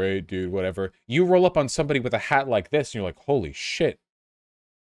monarch, great, dude, whatever. You roll up on somebody with a hat like this, and you're like, holy shit.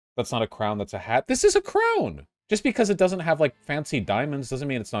 That's not a crown, that's a hat. This is a crown! Just because it doesn't have, like, fancy diamonds doesn't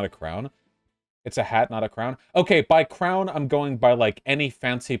mean it's not a crown. It's a hat, not a crown. Okay, by crown, I'm going by, like, any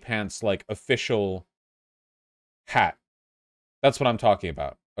fancy pants, like, official hat. That's what I'm talking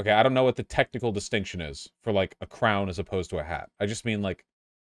about. Okay, I don't know what the technical distinction is for, like, a crown as opposed to a hat. I just mean, like,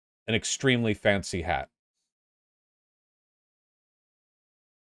 an extremely fancy hat.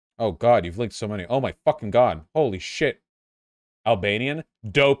 Oh, God, you've linked so many. Oh, my fucking God. Holy shit. Albanian?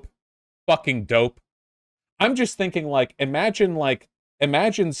 Dope. Fucking dope. I'm just thinking, like, imagine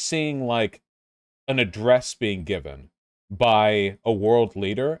seeing, like, an address being given by a world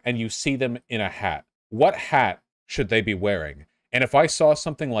leader, and you see them in a hat. What hat should they be wearing? And if I saw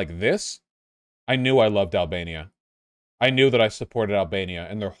something like this, I knew I loved Albania. I knew that I supported Albania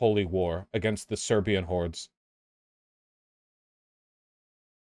in their holy war against the Serbian hordes.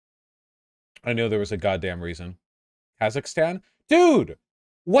 I knew there was a goddamn reason. Kazakhstan? Dude!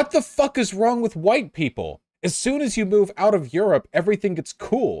 What the fuck is wrong with white people? As soon as you move out of Europe, everything gets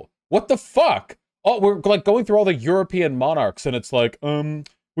cool. What the fuck? Oh, we're like going through all the European monarchs, and it's like,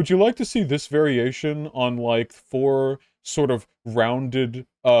 would you like to see this variation on like 4 sort of rounded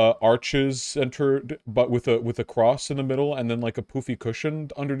arches centered, but with a cross in the middle, and then like a poofy cushion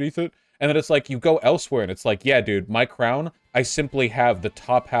underneath it? And then it's like you go elsewhere, and it's like, yeah, dude, my crown, I simply have the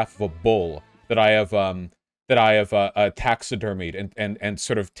top half of a bull that I have taxidermied and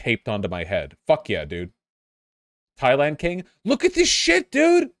sort of taped onto my head. Fuck yeah, dude. Thailand king? Look at this shit,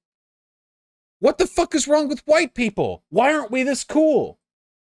 dude! What the fuck is wrong with white people? Why aren't we this cool?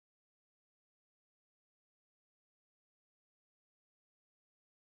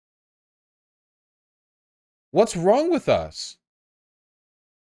 What's wrong with us?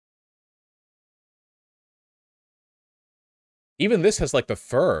 Even this has like the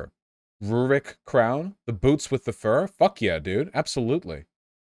fur. Rurik crown? The boots with the fur? Fuck yeah, dude. Absolutely.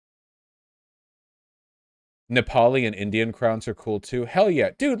 Nepali and Indian crowns are cool too. Hell yeah.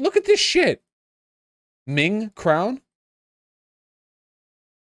 Dude, look at this shit. Ming crown?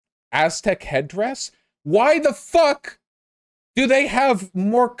 Aztec headdress? Why the fuck do they have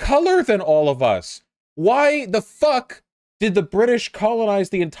more color than all of us? Why the fuck did the British colonize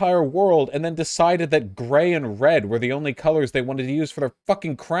the entire world and then decided that gray and red were the only colors they wanted to use for their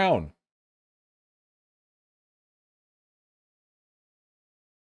fucking crown?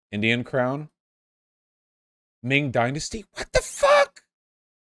 Indian crown? Ming Dynasty? What the fuck?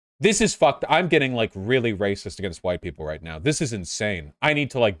 This is fucked. I'm getting, like, really racist against white people right now. This is insane. I need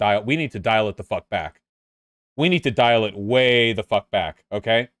to, like, we need to dial it the fuck back. We need to dial it way the fuck back,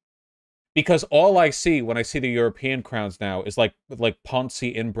 okay? Because all I see when I see the European crowns now is, like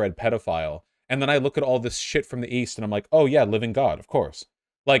Ponzi inbred pedophile. And then I look at all this shit from the East, and I'm like, oh, yeah, living God, of course.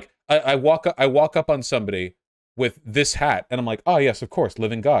 Like, I walk up on somebody with this hat, and I'm like, oh, yes, of course,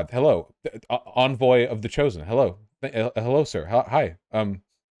 living God. Hello. Envoy of the Chosen. Hello. Hello, sir. Hi.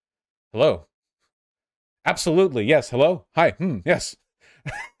 Hello. Absolutely, yes. Hello? Hi. Yes.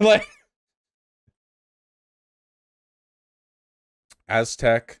 Like...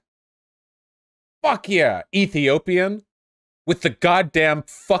 Aztec. Fuck yeah. Ethiopian. With the goddamn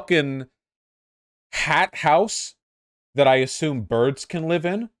fucking hat house that I assume birds can live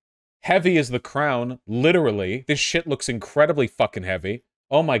in. Heavy as the crown. Literally. This shit looks incredibly fucking heavy.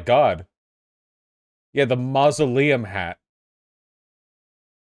 Oh my god. Yeah, the mausoleum hat.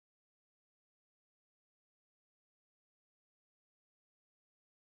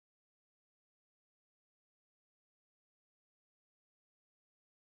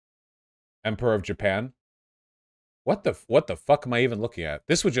 Emperor of Japan. What the fuck am I even looking at?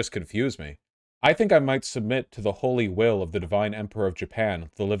 This would just confuse me. I think I might submit to the holy will of the divine Emperor of Japan,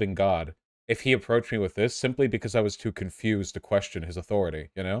 the living God, if he approached me with this simply because I was too confused to question his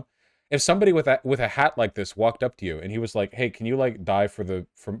authority, you know? If somebody with a hat like this walked up to you and he was like, "Hey, can you like die for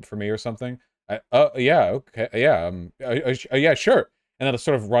me or something?" Yeah, okay, yeah, yeah, sure. And then to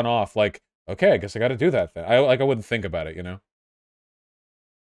sort of run off like, okay, I guess I got to do that then. I wouldn't think about it, you know.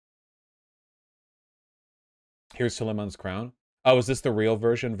 Here's Suleiman's crown. Oh, is this the real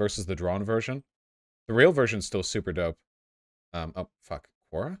version versus the drawn version? The real version's still super dope. Oh fuck,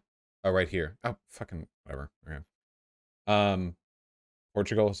 Quora? Oh, right here. Oh, fucking whatever. Okay.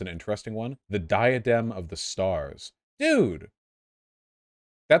 Portugal is an interesting one. The Diadem of the Stars, dude.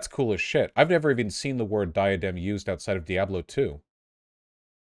 That's cool as shit. I've never even seen the word diadem used outside of Diablo 2.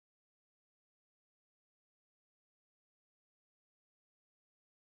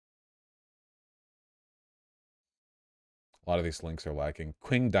 A lot of these links are lacking.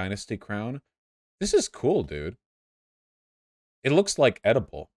 Qing Dynasty crown. This is cool, dude. It looks like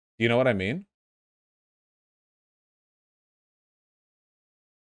edible. Do you know what I mean?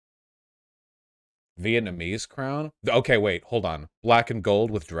 Vietnamese crown. Okay, wait, hold on. Black and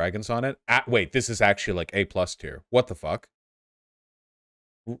gold with dragons on it. Wait, this is actually like A+ tier. What the fuck?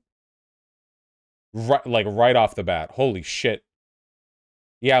 Right, like right off the bat. Holy shit.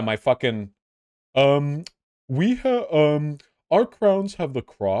 Yeah, my fucking we have our crowns have the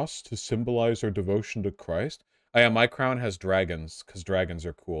cross to symbolize our devotion to Christ. Yeah, my crown has dragons because dragons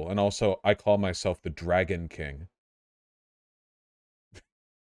are cool, and also I call myself the Dragon King.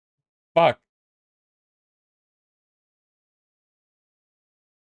 Fuck.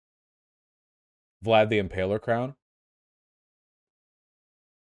 Vlad the Impaler crown.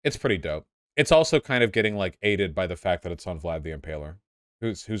 It's pretty dope. It's also kind of getting like aided by the fact that it's on Vlad the Impaler,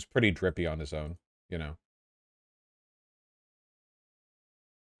 who's pretty drippy on his own, you know.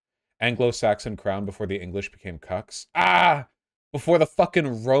 Anglo-Saxon crown before the English became cucks. Ah! Before the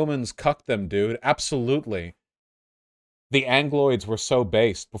fucking Romans cucked them, dude. Absolutely. The Angloids were so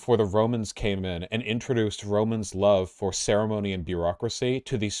based before the Romans came in and introduced Romans' love for ceremony and bureaucracy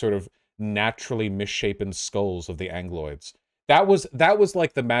to these sort of naturally misshapen skulls of the Angloids. That was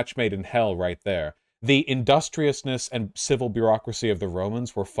like the match made in hell right there. The industriousness and civil bureaucracy of the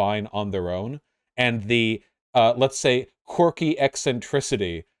Romans were fine on their own, and the let's say quirky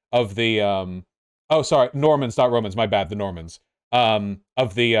eccentricity of the oh sorry, Normans, not Romans, my bad, the Normans.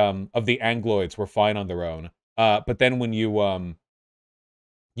 Of the Angloids were fine on their own. But then when you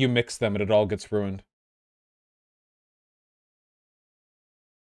mix them and it all gets ruined.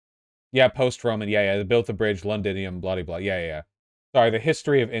 Yeah, post-Roman, yeah, they built the bridge, Londinium, blah, blah, blah, yeah. Sorry, the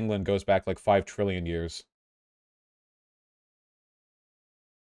history of England goes back like 5 trillion years.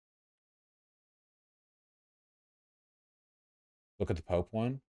 Look at the Pope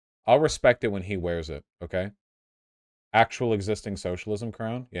one. I'll respect it when he wears it, okay? Actual existing socialism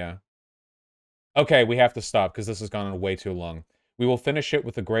crown, yeah. Okay, we have to stop because this has gone on way too long. We will finish it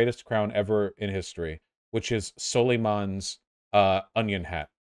with the greatest crown ever in history, which is Soliman's onion hat.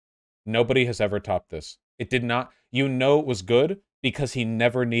 Nobody has ever topped this. It did not... You know it was good because he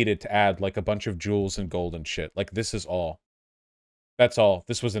never needed to add, like, a bunch of jewels and gold and shit. Like, this is all. That's all.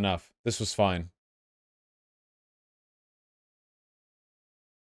 This was enough. This was fine.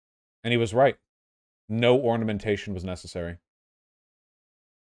 And he was right. No ornamentation was necessary.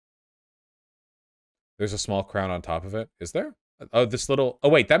 There's a small crown on top of it. Is there? Oh, this little... Oh,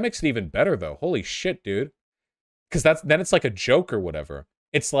 wait, that makes it even better, though. Holy shit, dude. Because then it's like a joke or whatever.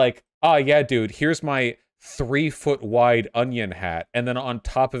 It's like, oh, yeah, dude, here's my 3-foot wide onion hat. And then on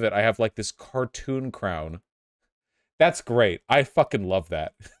top of it, I have, like, this cartoon crown. That's great. I fucking love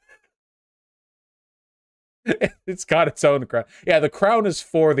that. It's got its own crown. Yeah, the crown is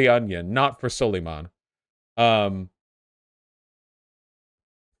for the onion, not for Suleiman. Learn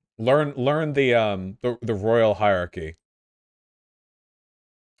the royal hierarchy.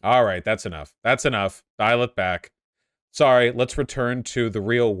 All right, that's enough. That's enough. Dial it back. Sorry, let's return to the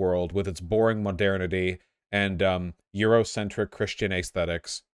real world with its boring modernity and Eurocentric Christian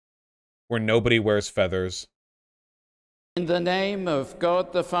aesthetics, where nobody wears feathers. In the name of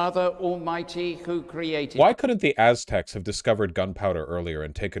God the Father Almighty, who created... Why couldn't the Aztecs have discovered gunpowder earlier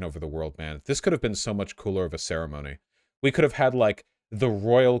and taken over the world, man? This could have been so much cooler of a ceremony. We could have had, like, the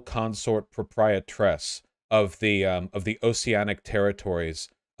royal consort proprietress of the oceanic territories,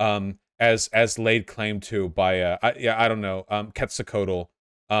 as laid claim to by I don't know, Quetzalcoatl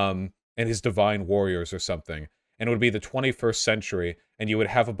and his divine warriors or something. And it would be the 21st century, and you would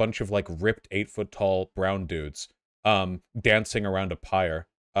have a bunch of, like, ripped 8-foot tall brown dudes dancing around a pyre,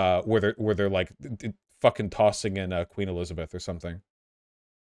 where they're like fucking tossing in Queen Elizabeth or something.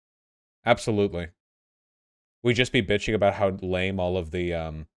 Absolutely. We just be bitching about how lame all of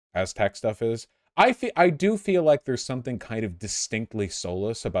the Aztec stuff is. I do feel like there's something kind of distinctly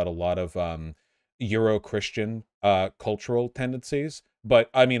soulless about a lot of Euro-Christian cultural tendencies. But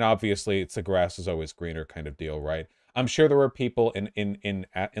I mean, obviously, it's the grass is always greener kind of deal, right? I'm sure there were people in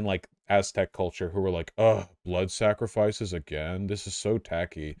like Aztec culture who were like, "Oh, blood sacrifices again. This is so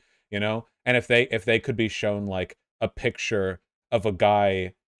tacky," you know? And if they could be shown like a picture of a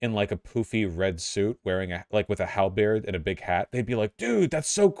guy in like a poofy red suit wearing a like with a halberd and a big hat, they'd be like, "Dude,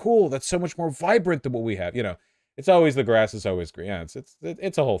 that's so cool. That's so much more vibrant than what we have." You know, it's always the grass is always green. Yeah,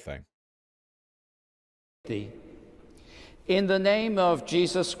 it's a whole thing. In the name of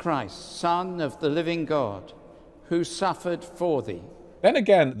Jesus Christ, Son of the living God, who suffered for thee. Then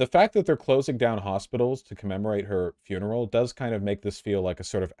again, the fact that they're closing down hospitals to commemorate her funeral does kind of make this feel like a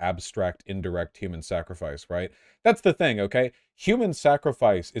sort of abstract, indirect human sacrifice, right? That's the thing, okay? Human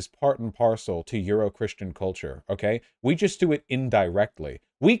sacrifice is part and parcel to Euro-Christian culture, okay? We just do it indirectly.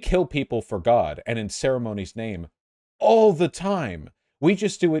 We kill people for God and in ceremony's name all the time. We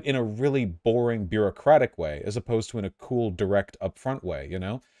just do it in a really boring, bureaucratic way, as opposed to in a cool, direct, upfront way, you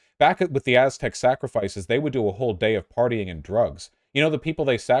know? With the Aztec sacrifices, they would do a whole day of partying and drugs. You know, the people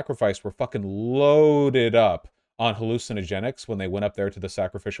they sacrificed were fucking loaded up on hallucinogenics when they went up there to the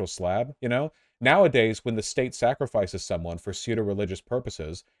sacrificial slab, you know? Nowadays, when the state sacrifices someone for pseudo-religious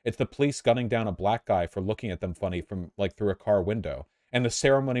purposes, it's the police gunning down a black guy for looking at them funny from, like, through a car window. And the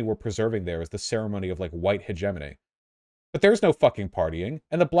ceremony we're preserving there is the ceremony of, like, white hegemony. But there's no fucking partying,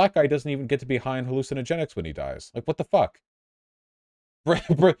 and the black guy doesn't even get to be high on hallucinogenics when he dies. Like, what the fuck?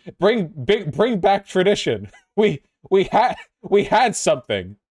 Bring back tradition. We had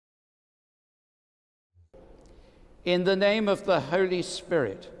something. In the name of the Holy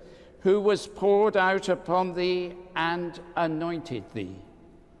Spirit, who was poured out upon thee and anointed thee,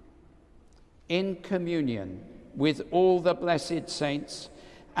 in communion with all the blessed saints,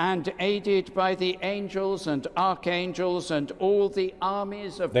 and aided by the angels and archangels and all the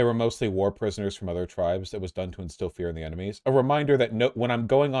armies of... They were mostly war prisoners from other tribes that was done to instill fear in the enemies. A reminder that when I'm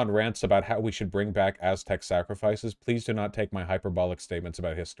going on rants about how we should bring back Aztec sacrifices, please do not take my hyperbolic statements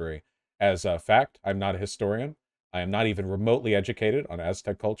about history as a fact. I'm not a historian. I am not even remotely educated on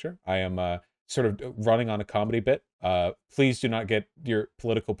Aztec culture. I am sort of running on a comedy bit. Please do not get your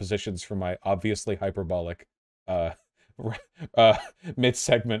political positions from my obviously hyperbolic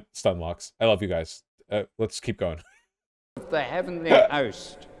mid-segment stun locks. I love you guys. Let's keep going. The heavenly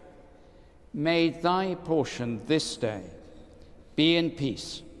host, may thy portion this day be in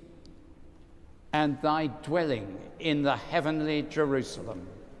peace, and thy dwelling in the heavenly Jerusalem.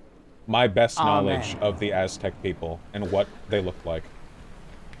 My best knowledge Amen. of the Aztec people and what they looked like.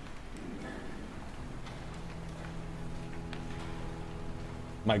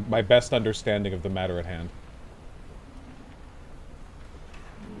 My best understanding of the matter at hand.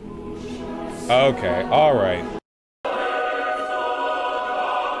 Okay, alright.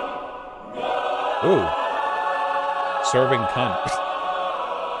 Ooh. Serving cunt.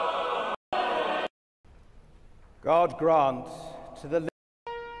 God grant to the...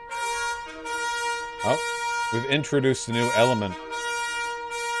 Oh, we've introduced a new element.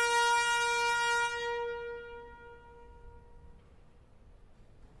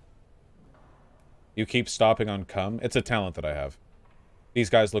 You keep stopping on cum? It's a talent that I have. These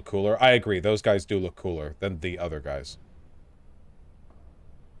guys look cooler. I agree, those guys do look cooler than the other guys.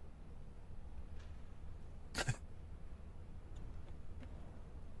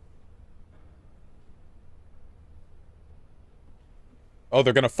 Oh,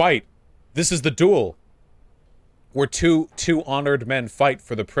 they're gonna fight. This is the duel. Where two honored men fight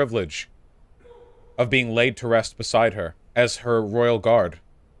for the privilege of being laid to rest beside her as her royal guard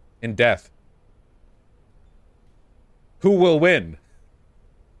in death. Who will win?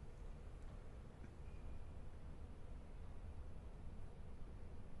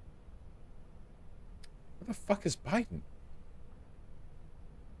 Where the fuck is Biden?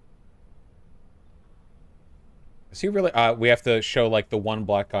 Is he really... we have to show, like, the one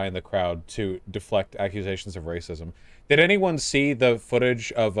black guy in the crowd to deflect accusations of racism. Did anyone see the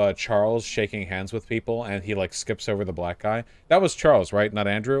footage of Charles shaking hands with people and he, like, skips over the black guy? That was Charles, right? Not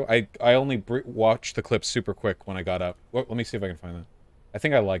Andrew? I only watched the clip super quick when I got up. Well, let me see if I can find that. I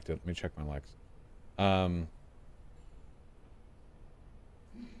think I liked it. Let me check my likes.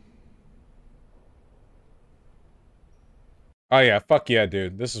 Oh, yeah. Fuck yeah,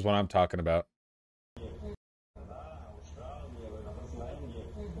 dude. This is what I'm talking about.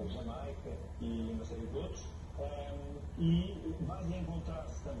 E vais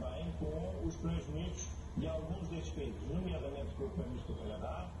encontrar-se também com os primeiros ministros de alguns destes países, nomeadamente com o primeiro-ministro do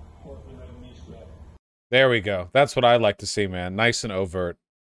Canadá, com o primeiro-ministro. There we go. That's what I like to see, man. Nice and overt.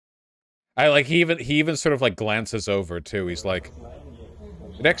 I like he even sort of like glances over too. He's like,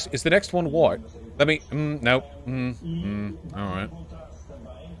 the next one what? Let me nope. All right.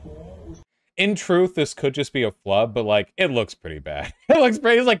 In truth, this could just be a flub, but, like, it looks pretty bad. It looks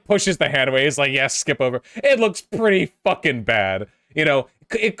pretty, he, like, pushes the hand away. He's like, yeah, skip over. It looks pretty fucking bad. You know,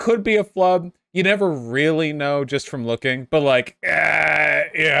 it could be a flub. You never really know just from looking, but, like,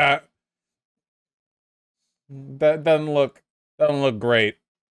 yeah. That doesn't look great.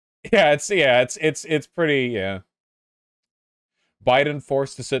 Yeah, it's pretty, yeah. Biden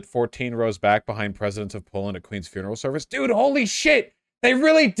forced to sit 14 rows back behind President of Poland at Queen's funeral service. Dude, holy shit! They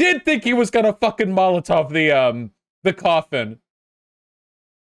really did think he was gonna fucking Molotov the coffin.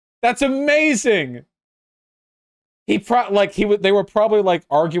 That's amazing! They were probably, like,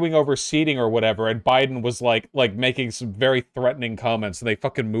 arguing over seating or whatever, and Biden was, like making some very threatening comments, and they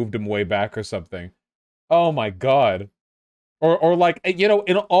fucking moved him way back or something. Oh my god. Or like, you know,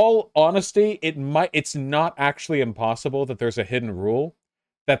 in all honesty, it's not actually impossible that there's a hidden rule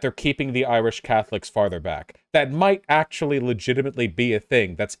that they're keeping the Irish Catholics farther back. That might actually legitimately be a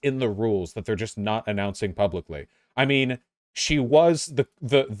thing that's in the rules that they're just not announcing publicly. I mean, she was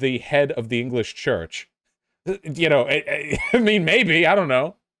the head of the English Church. You know, I mean, maybe, I don't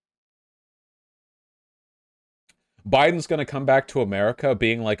know. Biden's going to come back to America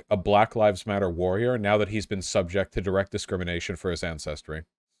being like a Black Lives Matter warrior now that he's been subject to direct discrimination for his ancestry.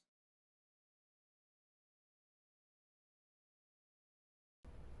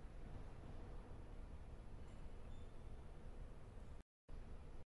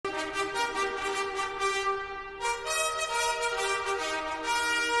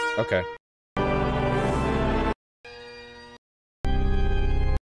 Okay.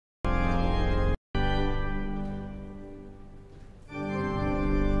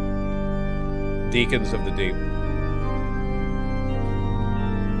 Deacons of the Deep.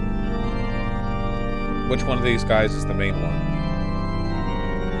 Which one of these guys is the main one?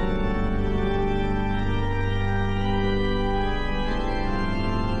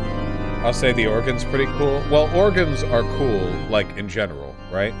 I'll say the organ's pretty cool. Well, organs are cool, like, in general,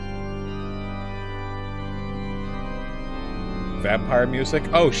 right? Vampire music?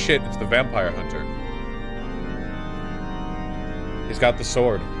 Oh shit, it's the vampire hunter. He's got the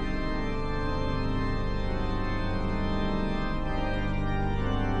sword.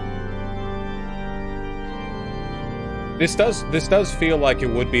 This does feel like it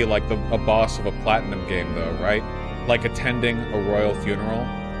would be like a boss of a platinum game, though, right? Like attending a royal funeral,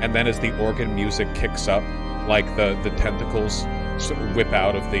 and then as the organ music kicks up, like the tentacles sort of whip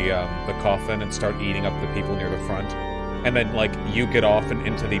out of the coffin and start eating up the people near the front, and then like you get off and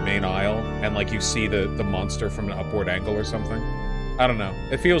into the main aisle, and like you see the monster from an upward angle or something. I don't know.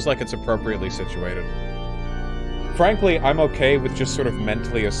 It feels like it's appropriately situated. Frankly, I'm okay with just sort of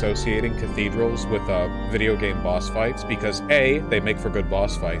mentally associating cathedrals with video game boss fights, because A, they make for good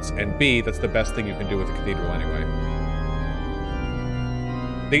boss fights, and B, that's the best thing you can do with a cathedral anyway.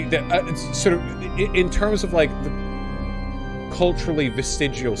 It's sort of, in terms of like the culturally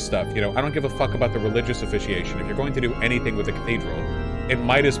vestigial stuff, you know, I don't give a fuck about the religious officiation. If you're going to do anything with a cathedral, it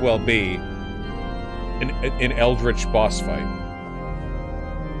might as well be an eldritch boss fight.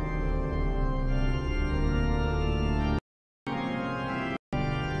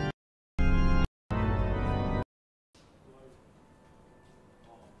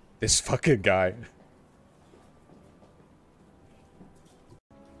 This fucking guy.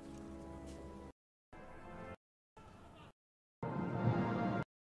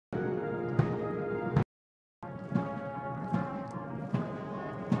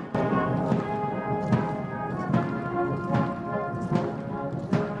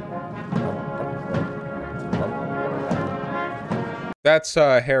 That's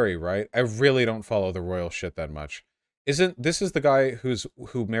Harry, right? I really don't follow the royal shit that much. Isn't this is the guy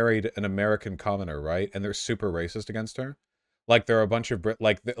who married an American commoner, right? And they're super racist against her. Like there are a bunch of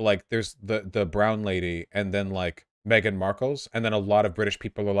like there's the brown lady, and then like Meghan Markle's, and then a lot of British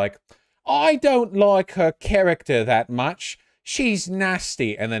people are like, I don't like her character that much. She's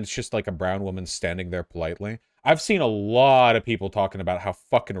nasty. And then it's just like a brown woman standing there politely. I've seen a lot of people talking about how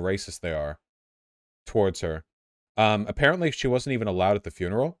fucking racist they are towards her. Apparently she wasn't even allowed at the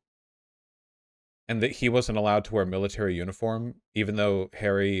funeral. And that he wasn't allowed to wear military uniform, even though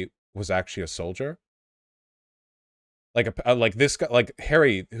Harry was actually a soldier. Like this guy, like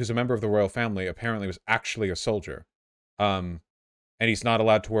Harry, who's a member of the royal family, apparently was actually a soldier. And he's not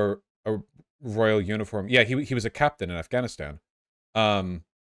allowed to wear a royal uniform. Yeah, he was a captain in Afghanistan.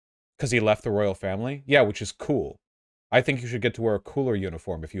 Because he left the royal family. Yeah, which is cool. I think you should get to wear a cooler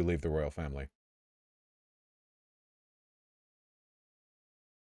uniform if you leave the royal family.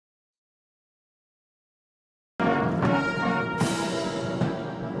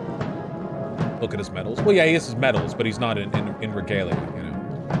 Look at his medals. Well, yeah, he has his medals, but he's not in regalia, you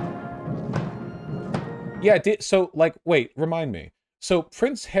know. Yeah, so, like, wait, remind me. So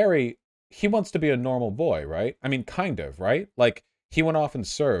Prince Harry, he wants to be a normal boy, right? I mean, kind of, right? Like, he went off and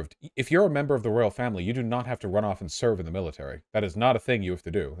served. If you're a member of the royal family, you do not have to run off and serve in the military. That is not a thing you have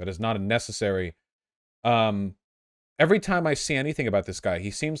to do. That is not a necessary... Every time I see anything about this guy, he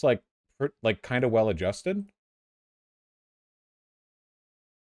seems like kind of well-adjusted.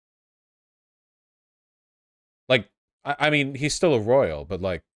 Like, I mean, he's still a royal, but,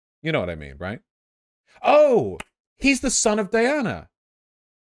 like, you know what I mean, right? Oh! He's the son of Diana!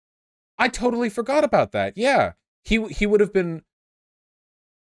 I totally forgot about that. Yeah. He would have been...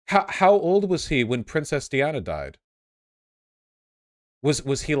 How old was he when Princess Diana died?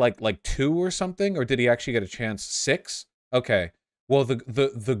 Was he like 2 or something, or did he actually get a chance? 6? Okay. Well,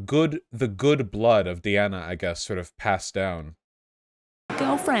 the good blood of Diana, I guess, sort of passed down.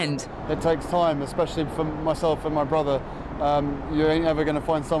 Girlfriend. It takes time, especially for myself and my brother. You ain't ever going to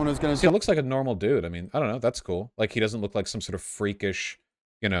find someone who's going to... He looks like a normal dude. I mean, I don't know. That's cool. Like, he doesn't look like some sort of freakish,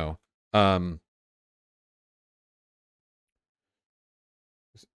 you know,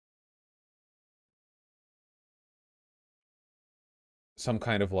 some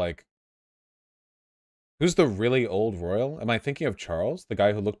kind of, like... Who's the really old royal? Am I thinking of Charles? The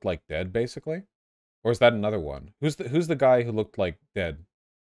guy who looked like dead, basically? Or is that another one? Who's the guy who looked like dead?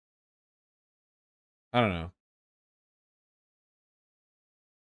 I don't know.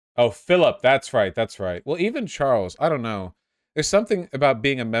 Oh, Philip. That's right. That's right. Well, even Charles, I don't know. There's something about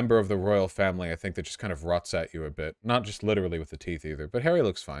being a member of the royal family, I think, that just kind of rots at you a bit. Not just literally with the teeth, either. But Harry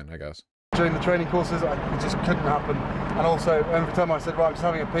looks fine, I guess. During the training courses, it just couldn't happen. And also, every time I said, right, I'm just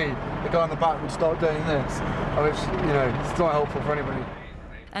having a pee, the guy in the back would start doing this, which, you know, it's not helpful for anybody.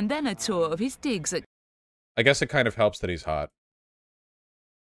 And then a tour of his digs at... I guess it kind of helps that he's hot.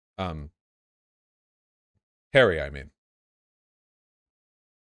 Harry, I mean.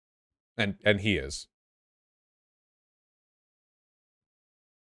 And he is.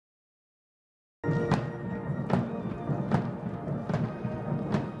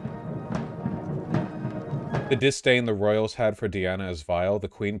 The disdain the royals had for Diana is vile. The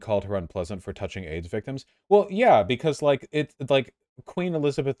Queen called her unpleasant for touching AIDS victims. Well, yeah, because, like, Queen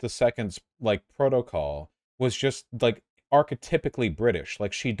Elizabeth II's, like, protocol was just, like, archetypically British.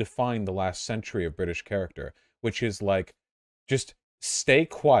 Like, she defined the last century of British character, which is, like, just stay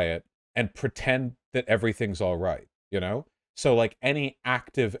quiet and pretend that everything's all right, you know? So, like, any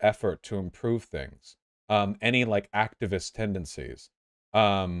active effort to improve things, any, like, activist tendencies,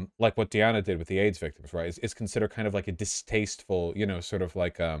 like what Diana did with the AIDS victims, right, is considered kind of like a distasteful, you know, sort of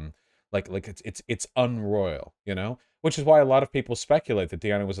like it's unroyal, you know? Which is why a lot of people speculate that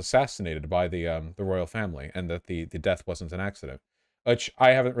Diana was assassinated by the royal family and that the death wasn't an accident. Which I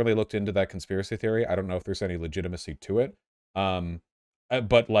haven't really looked into that conspiracy theory. I don't know if there's any legitimacy to it.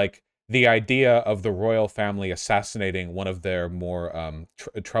 But like the idea of the royal family assassinating one of their more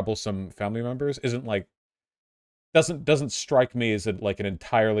troublesome family members isn't like doesn't strike me as like an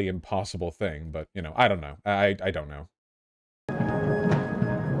entirely impossible thing. But you know, I don't know. I don't know.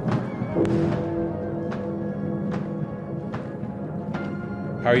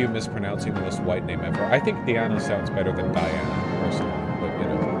 How are you mispronouncing the most white name ever? I think Diana sounds better than Diana, personally, but you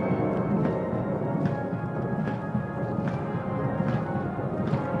know.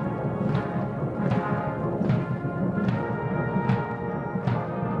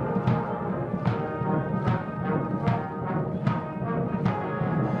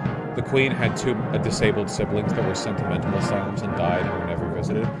 The Queen had two disabled siblings that were sent to mental asylums and died and were never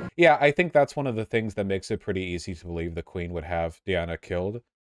visited. Yeah, I think that's one of the things that makes it pretty easy to believe the Queen would have Diana killed.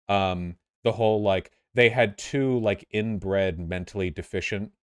 The whole, like, they had two, like, inbred mentally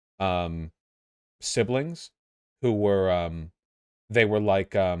deficient siblings who were, they were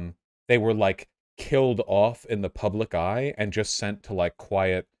like killed off in the public eye and just sent to, like,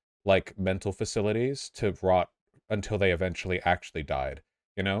 quiet, like, mental facilities to rot until they eventually actually died,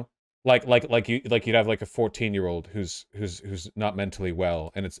 you know? Like you'd have like a 14-year-old who's not mentally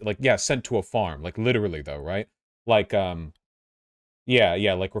well, and it's like, yeah, sent to a farm, like literally though, right? Like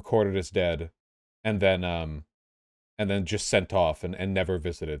yeah, like recorded as dead, and then just sent off and never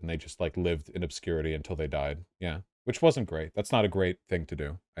visited, and they just like lived in obscurity until they died. Yeah, which wasn't great. That's not a great thing to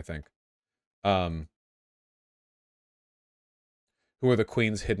do, I think. Who are the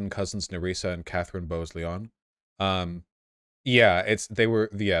Queen's hidden cousins, Nerissa and Catherine Bowes-Lyon? Yeah, they were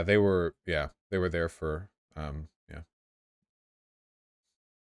there for, yeah.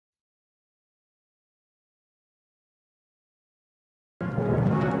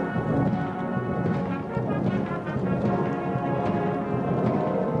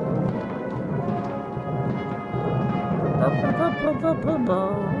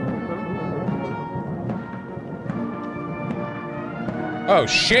 Oh,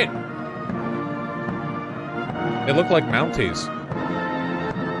 shit! They look like Mounties.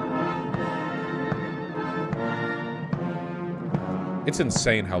 It's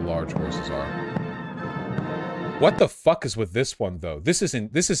insane how large horses are. What the fuck is with this one, though? This is an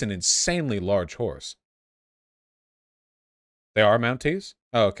insanely large horse. They are Mounties?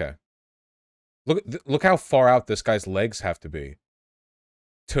 Oh, okay. Look how far out this guy's legs have to be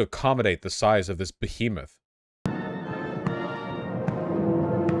to accommodate the size of this behemoth.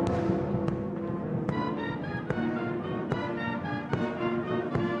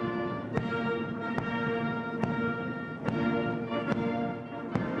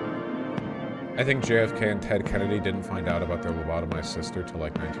 I think JFK and Ted Kennedy didn't find out about their lobotomized sister till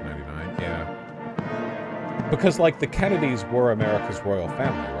like 1999. Yeah. Because, like, the Kennedys were America's royal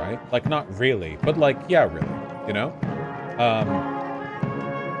family, right? Like, not really, but, like, yeah, really, you know?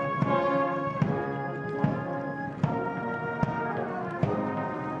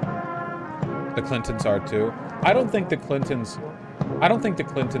 The Clintons are too. I don't think the Clintons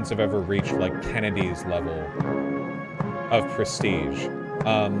have ever reached, like, Kennedy's level of prestige.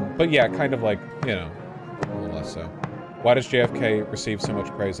 But yeah, kind of like, you know, a little less so. Why does JFK receive so much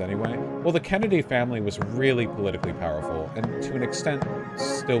praise anyway? Well, the Kennedy family was really politically powerful, and to an extent,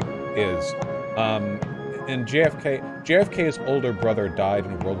 still is. And JFK's older brother died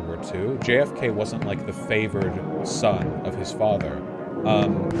in World War II. JFK wasn't, like, the favored son of his father.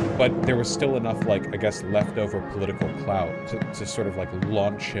 But there was still enough, like, I guess, leftover political clout to sort of, like,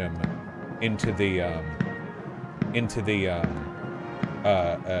 launch him into the,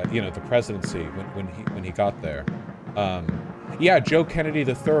 you know, the presidency when he got there. Yeah, Joe Kennedy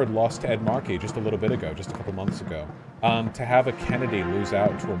III lost to Ed Markey just a little bit ago, just a couple months ago. To have a Kennedy lose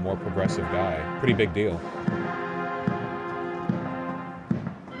out to a more progressive guy, pretty big deal.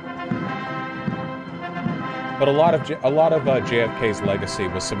 But a lot of JFK's legacy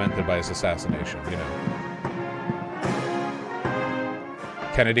was cemented by his assassination, you know.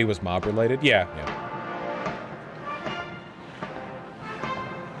 Kennedy was mob related? Yeah, yeah.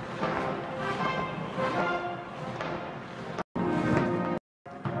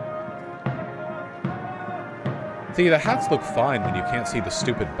 See, the hats look fine when you can't see the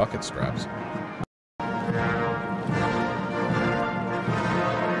stupid bucket straps.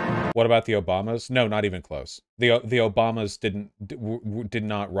 What about the Obamas? No, not even close. The Obamas did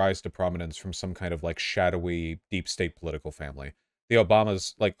not rise to prominence from some kind of, like, shadowy deep state political family. The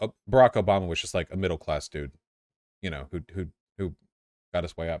Obamas, like, Barack Obama was just like a middle class dude, you know, who got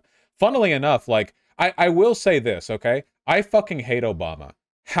his way up. Funnily enough, like, I will say this, okay? I fucking hate Obama.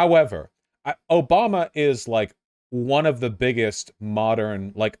 However, Obama is, like, one of the biggest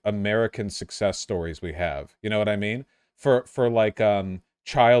modern, like, American success stories we have. You know what I mean? For like,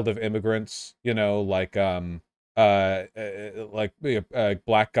 child of immigrants, you know, like,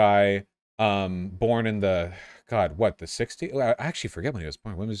 black guy, born in the, God, what, the 60s? I actually forget when he was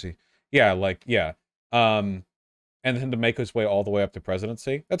born. When was he? Yeah, like, yeah. And then to make his way all the way up to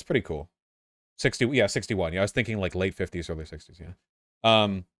presidency. That's pretty cool. 61. Yeah, I was thinking, like, late 50s, early 60s, yeah.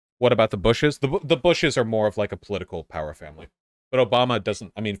 What about the Bushes? The Bushes are more of, like, a political power family. But Obama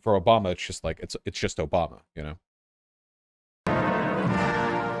doesn't, I mean, for Obama, it's just like, it's just Obama, you know?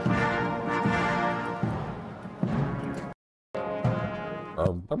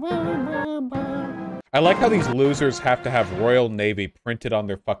 I like how these losers have to have Royal Navy printed on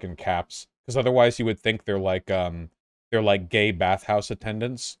their fucking caps, because otherwise you would think they're like gay bathhouse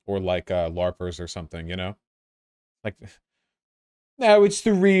attendants, or like LARPers or something, you know? Like, now it's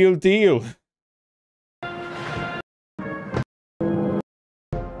the real deal.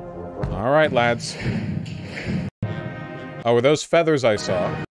 Alright, lads. Oh, were those feathers I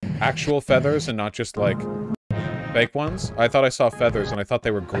saw actual feathers and not just, like, fake ones? I thought I saw feathers and I thought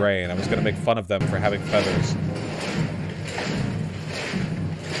they were gray and I was gonna make fun of them for having feathers.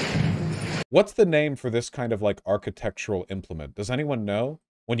 What's the name for this kind of, like, architectural implement? Does anyone know?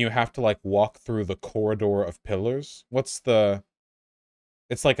 When you have to, like, walk through the corridor of pillars? What's the...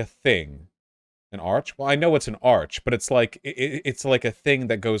 It's like a thing. An arch? Well, I know it's an arch, but it's like, it's like a thing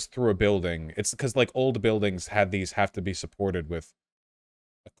that goes through a building. It's because, like, old buildings have to be supported with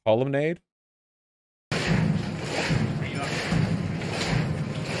a colonnade?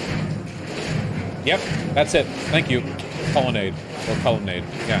 Yep, that's it. Thank you. Colonnade. Or colonnade.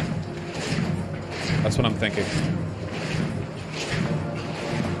 Yeah. That's what I'm thinking.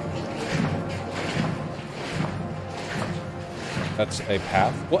 That's a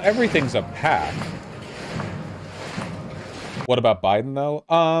path? Well, everything's a path. What about Biden, though?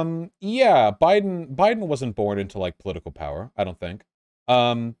 Yeah, Biden wasn't born into, like, political power, I don't think.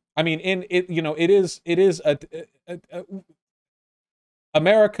 I mean, it is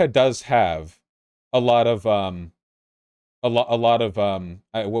America does have a lot of what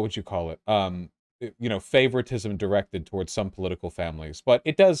would you call it? You know, favoritism directed towards some political families, but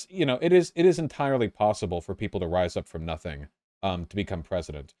it does, you know, it is entirely possible for people to rise up from nothing to become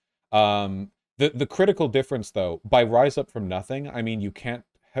president. The critical difference, though, by rise up from nothing, I mean you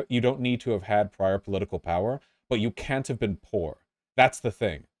don't need to have had prior political power, but you can't have been poor. That's the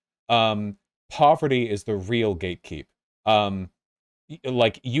thing. Poverty is the real gatekeep.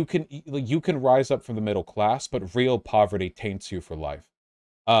 Like you can rise up from the middle class, but real poverty taints you for life.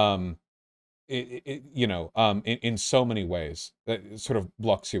 Um, in so many ways that sort of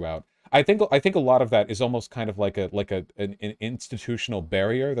blocks you out. I think a lot of that is almost kind of like an institutional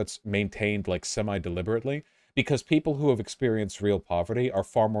barrier that's maintained like semi-deliberately, because people who have experienced real poverty are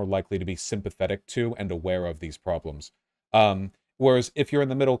far more likely to be sympathetic to and aware of these problems. Whereas if you're in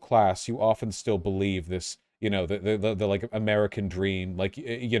the middle class, you often still believe this, you know, the like American dream, like,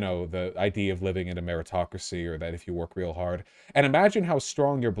 you know, the idea of living in a meritocracy, or that if you work real hard. And imagine how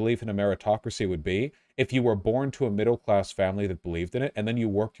strong your belief in a meritocracy would be if you were born to a middle-class family that believed in it, and then you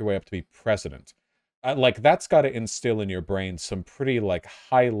worked your way up to be president. Like, that's got to instill in your brain some pretty, like,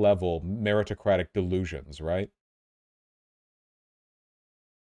 high-level meritocratic delusions, right?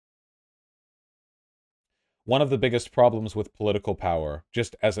 One of the biggest problems with political power,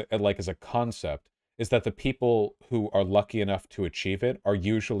 just as a concept, is that the people who are lucky enough to achieve it are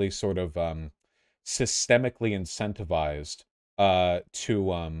usually sort of systemically incentivized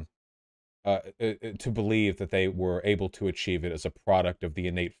to believe that they were able to achieve it as a product of the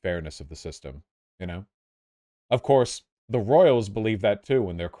innate fairness of the system, you know? Of course, the royals believe that too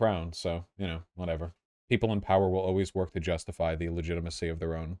when they're crowned, so, you know, whatever. People in power will always work to justify the legitimacy of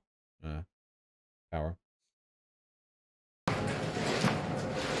their own power.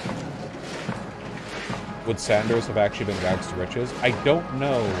 Would Sanders have actually been rags to riches? I don't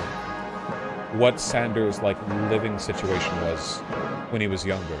know what Sanders' like living situation was when he was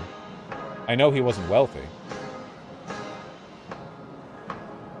younger. I know he wasn't wealthy.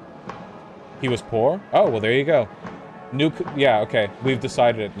 He was poor? Oh, well, there you go. Yeah, okay. We've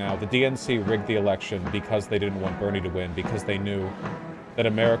decided it now. The DNC rigged the election because they didn't want Bernie to win, because they knew that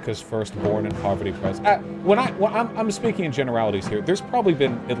America's first born in poverty president... I'm speaking in generalities here. There's probably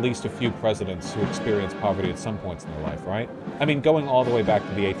been at least a few presidents who experienced poverty at some points in their life, right? I mean, going all the way back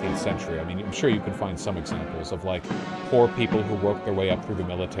to the 18th century, I mean, I'm sure you can find some examples of, like, poor people who worked their way up through the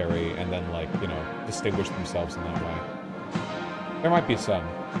military and then, like, you know, distinguished themselves in that way. There might be some.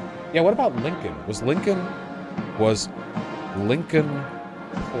 Yeah, what about Lincoln? Was Lincoln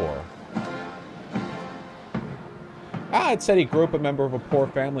poor? Ah, it said he grew up a member of a poor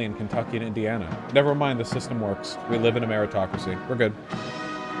family in Kentucky and Indiana. Never mind, the system works. We live in a meritocracy. We're good.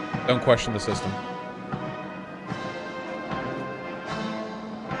 Don't question the system.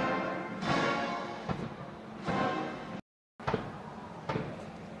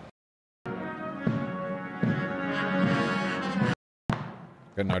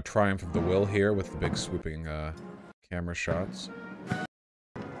 Getting our triumph of the will here with the big swooping camera shots.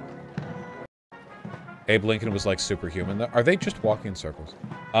 Abe Lincoln was like superhuman, though. Are they just walking in circles?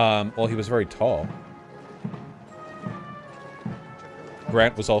 Well, he was very tall.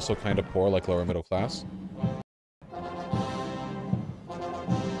 Grant was also kind of poor, like lower middle class.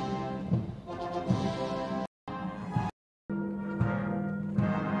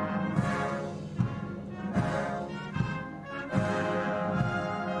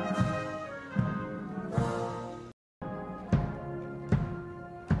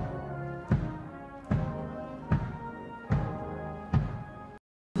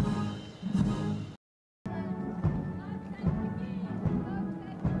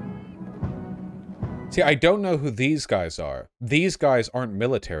 See, I don't know who these guys are. These guys aren't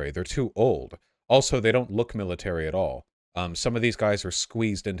military. They're too old. Also, they don't look military at all. Some of these guys are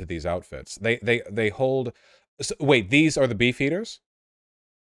squeezed into these outfits. They hold... So, wait, these are the Beefeaters?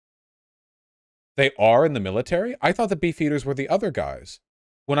 They are in the military? I thought the Beefeaters were the other guys.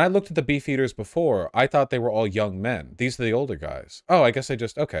 When I looked at the Beefeaters before, I thought they were all young men. These are the older guys. Oh, I guess I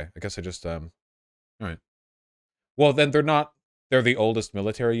just... Okay, I guess I just... All right. Well, then they're not... They're the oldest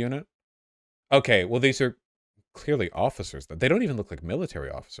military unit? Okay, well, these are clearly officers. They don't even look like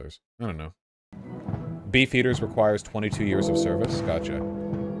military officers. I don't know. Beefeaters requires 22 years of service. Gotcha.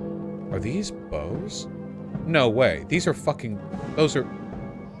 Are these bows? No way. These are fucking... Those are...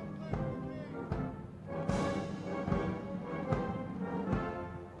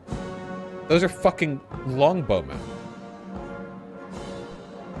 Those are fucking longbowmen.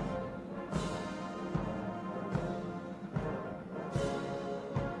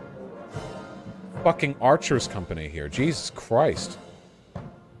 Fucking Archer's Company here. Jesus Christ.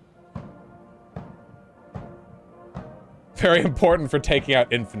 Very important for taking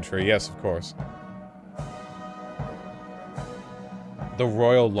out infantry. Yes, of course. The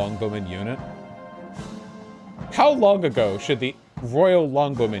Royal Longbowman Unit. How long ago should the Royal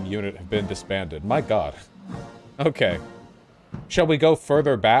Longbowman Unit have been disbanded? My god. Okay. Shall we go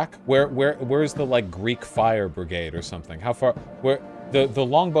further back? Where's the, like, Greek Fire Brigade or something? How far... The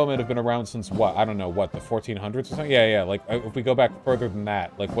longbowmen have been around since what? I don't know, what, the 1400s or something? Yeah, like, if we go back further than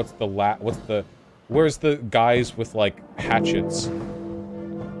that, like, where's the guys with, like, hatchets?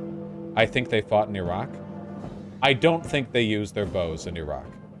 I think they fought in Iraq. I don't think they used their bows in Iraq.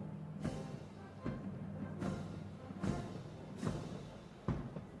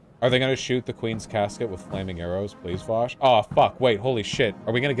 Are they gonna shoot the Queen's casket with flaming arrows, please, Vaush? Oh, fuck, wait, holy shit.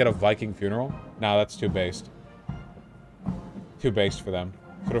 Are we gonna get a Viking funeral? Nah, that's too based. Too based for them.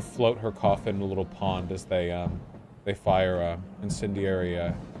 Sort of float her coffin in a little pond as they fire, incendiary,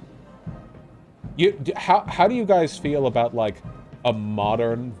 How do you guys feel about, like, a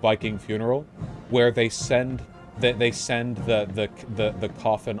modern Viking funeral where they send the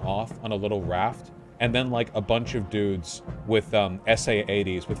coffin off on a little raft, and then, like, a bunch of dudes with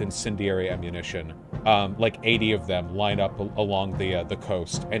SA-80s with incendiary ammunition, like 80 of them line up along the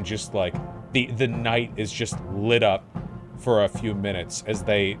coast, and just, like, the night is just lit up for a few minutes as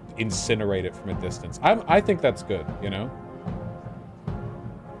they incinerate it from a distance. I think that's good, you know?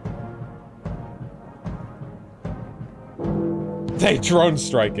 They drone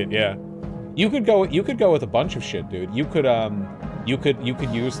strike it, yeah. You could go with a bunch of shit, dude. You could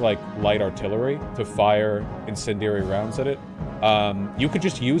use, like, light artillery to fire incendiary rounds at it. You could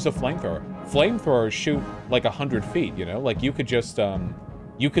just use a flamethrower. Flamethrowers shoot like 100 feet, you know? Like, you could just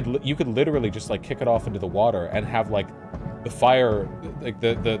you could literally just, like, kick it off into the water and have, like, the fire, like,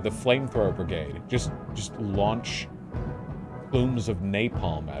 the flamethrower brigade just launch plumes of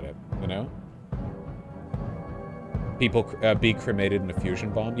napalm at it, you know? People be cremated in a fusion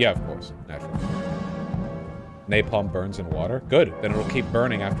bomb? Yeah, of course, naturally. Napalm burns in water? Good, then it'll keep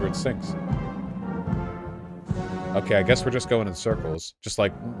burning after it sinks. Okay, I guess we're just going in circles, just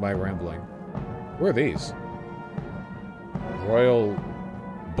like my rambling. Where are these? Royal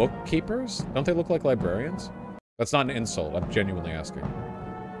bookkeepers? Don't they look like librarians? That's not an insult, I'm genuinely asking.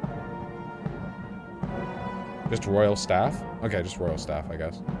 Just royal staff? Okay, just royal staff, I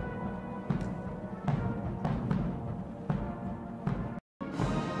guess.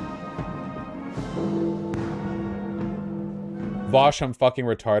 Vaush, I'm fucking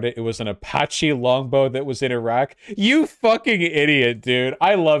retarded. It was an Apache longbow that was in Iraq. You fucking idiot, dude.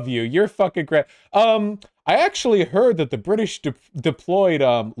 I love you. You're fucking great. I actually heard that the British deployed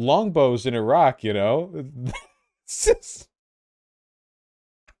longbows in Iraq, you know?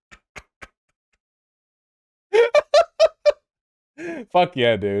 Fuck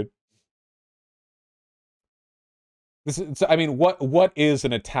yeah, dude. I mean, what is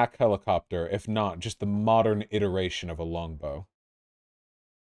an attack helicopter if not just the modern iteration of a longbow?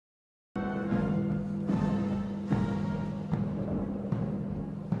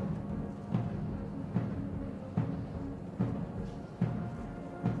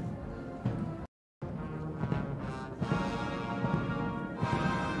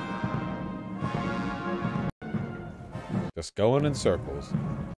 Just going in circles.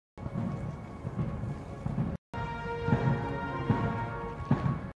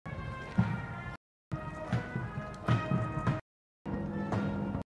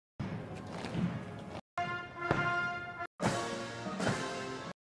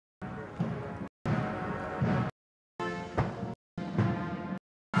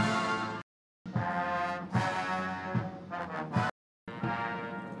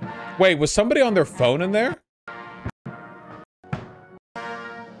 Wait, was somebody on their phone in there?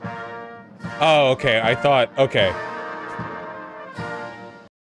 Oh, okay, I thought, okay.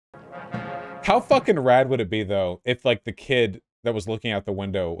 How fucking rad would it be, though, if, like, the kid that was looking out the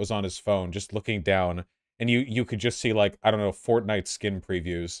window was on his phone, just looking down, and you could just see, like, I don't know, Fortnite skin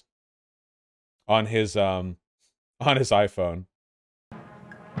previews on his iPhone.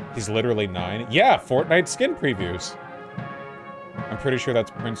 He's literally 9. Yeah, Fortnite skin previews. I'm pretty sure that's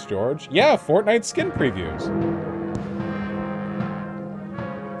Prince George. Yeah, Fortnite skin previews.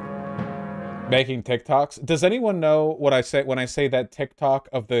 Making TikToks. Does anyone know what I say when I say that TikTok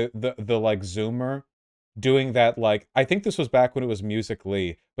of the like Zoomer doing that, like, I think this was back when it was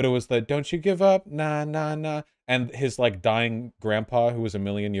Musical.ly, but it was the "Don't you give up, nah nah nah," and his, like, dying grandpa who was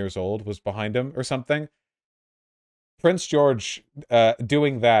 1,000,000 years old was behind him or something. Prince George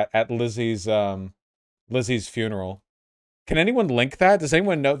doing that at Lizzie's funeral. Can anyone link that? Does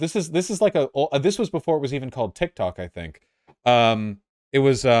anyone know? This is like this was before it was even called TikTok, I think. It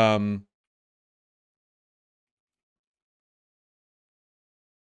was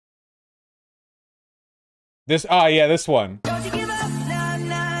This, ah, yeah, this one. Don't you give up, nah,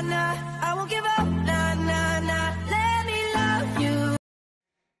 nah, nah. I won't give up, nah, nah, nah. Let me love you.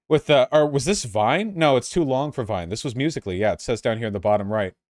 With or was this Vine? No, it's too long for Vine. This was Musically. Yeah, it says down here in the bottom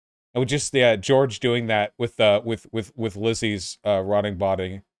right. I would just, yeah, George doing that with Lizzie's rotting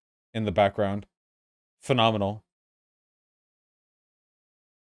body in the background. Phenomenal.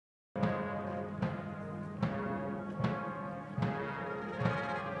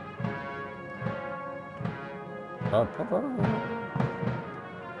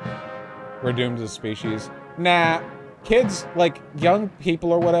 We're doomed as a species. Nah, kids, like, young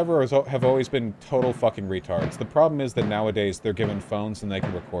people or whatever, have always been total fucking retards. The problem is that nowadays they're given phones and they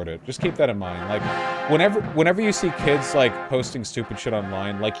can record it. Just keep that in mind. Like, whenever you see kids, like, posting stupid shit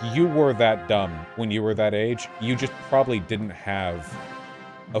online, like, you were that dumb when you were that age. You just probably didn't have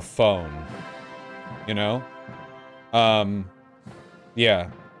a phone. You know? Yeah.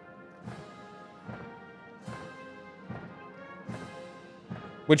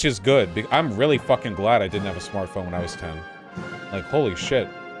 Which is good. I'm really fucking glad I didn't have a smartphone when I was 10. Like, holy shit.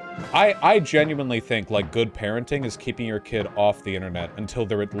 I genuinely think, like, good parenting is keeping your kid off the internet until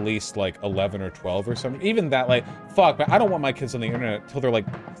they're at least, like, 11 or 12 or something. Even that, like, fuck, man, I don't want my kids on the internet until they're,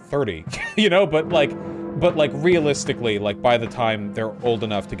 like, 30. You know? But, like, realistically, like, by the time they're old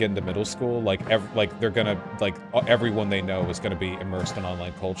enough to get into middle school, like, they're gonna, like, everyone they know is gonna be immersed in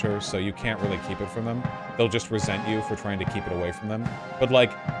online culture, so you can't really keep it from them. They'll just resent you for trying to keep it away from them. But,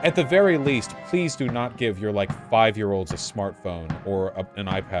 like, at the very least, please do not give your, like, 5-year-olds a smartphone or an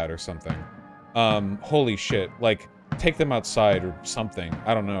iPad or something. Holy shit. Like, take them outside or something.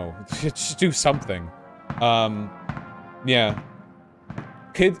 I don't know. Just do something. Yeah.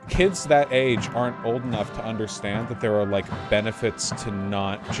 Kids that age aren't old enough to understand that there are, like, benefits to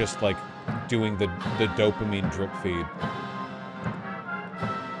not just, like, doing the dopamine drip feed.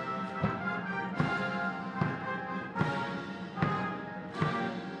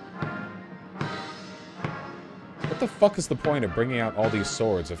 What the fuck is the point of bringing out all these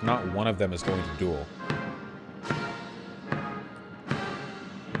swords if not one of them is going to duel?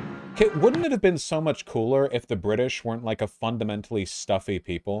 Wouldn't it have been so much cooler if the British weren't, like, a fundamentally stuffy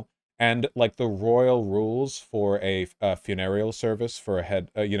people, and, like, the royal rules for a funereal service for a head,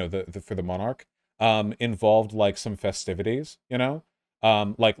 you know, for the monarch, involved, like, some festivities, you know?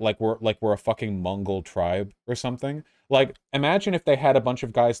 Like we're a fucking Mongol tribe or something. Like, imagine if they had a bunch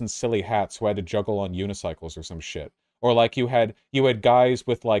of guys in silly hats who had to juggle on unicycles or some shit. Or, like, you had guys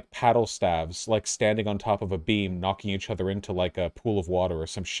with, like, paddle staves, like, standing on top of a beam, knocking each other into, like, a pool of water or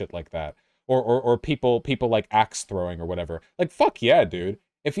some shit like that. Or people, like, axe throwing or whatever. Like, fuck yeah, dude.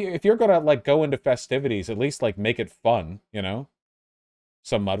 If you're gonna, like, go into festivities, at least, like, make it fun, you know?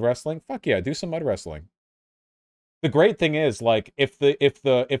 Some mud wrestling? Fuck yeah, do some mud wrestling. The great thing is, like, if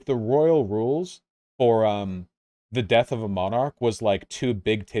the royal rules for, the death of a monarch was, like, 2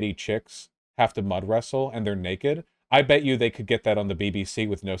 big titty chicks have to mud wrestle and they're naked, I bet you they could get that on the BBC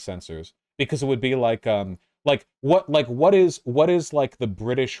with no censors, because it would be like what is like the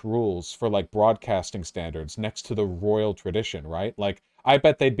British rules for, like, broadcasting standards next to the royal tradition, right? Like, I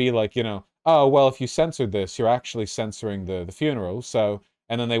bet they'd be like, you know, oh, well, if you censored this, you're actually censoring the funeral, so,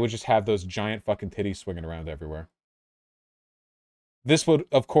 and then they would just have those giant fucking titties swinging around everywhere. This would,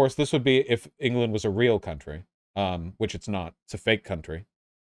 of course, this would be if England was a real country, which it's not. It's a fake country.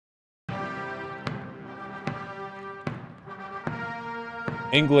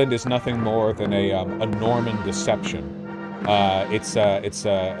 England is nothing more than a Norman deception. It's a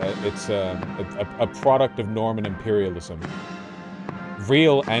product of Norman imperialism.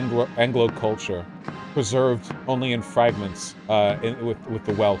 Real Anglo culture, preserved only in fragments with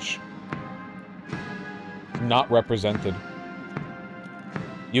the Welsh. Not represented.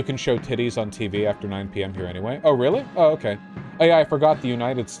 You can show titties on TV after 9 p.m. here anyway. Oh, really? Oh, okay. Oh, yeah, I forgot the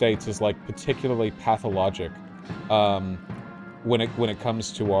United States is, like, particularly pathologic. When it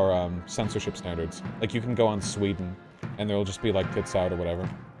comes to our censorship standards. Like, you can go on Sweden, and there'll just be, like, tits out or whatever.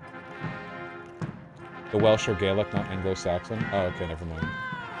 The Welsh are Gaelic, not Anglo-Saxon? Oh, okay, never mind.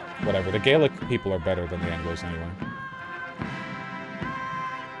 Whatever. The Gaelic people are better than the Anglos anyway.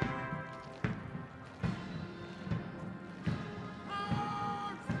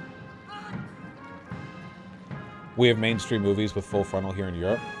 We have mainstream movies with full frontal here in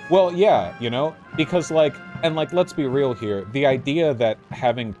Europe. Well, yeah, you know, because, like, and, like, let's be real here. The idea that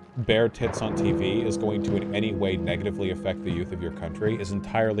having bare tits on TV is going to in any way negatively affect the youth of your country is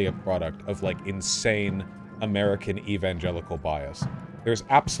entirely a product of, like, insane American evangelical bias. There's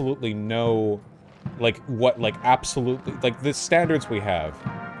absolutely no, like, absolutely, like, the standards we have,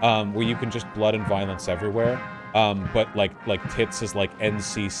 where you can just blood and violence everywhere, But like tits is like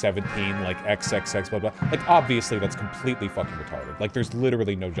NC-17, like XXX, blah, blah. Like, obviously that's completely fucking retarded. Like, there's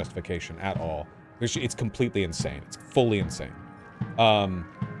literally no justification at all. It's completely insane. It's fully insane.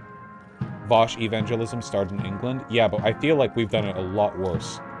 Vaush evangelism started in England. Yeah, but I feel like we've done it a lot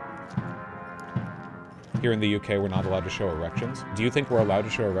worse. Here in the UK, we're not allowed to show erections. Do you think we're allowed to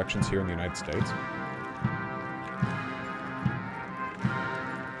show erections here in the United States?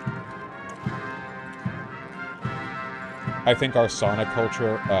 I think our sauna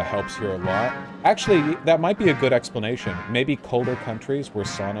culture helps here a lot. Actually, that might be a good explanation. Maybe colder countries where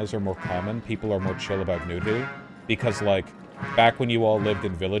saunas are more common, people are more chill about nudity. Because, like, back when you all lived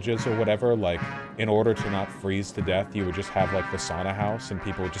in villages or whatever, like, in order to not freeze to death, you would just have, like, the sauna house, and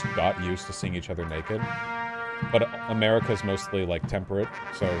people just got used to seeing each other naked. But America's mostly, like, temperate,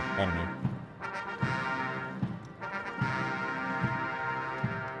 so, I don't know.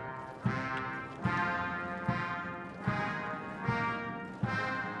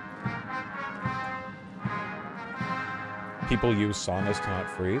 People use saunas to not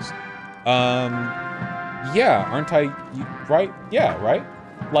freeze. Yeah, aren't I right? Yeah, right?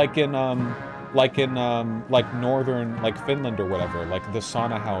 Like in northern, like Finland or whatever, like the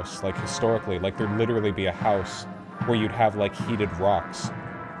sauna house, like historically, like there'd literally be a house where you'd have like heated rocks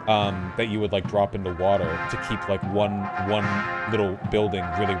that you would like drop into water to keep like one little building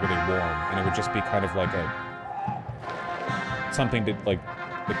really, really warm. And it would just be kind of like something to like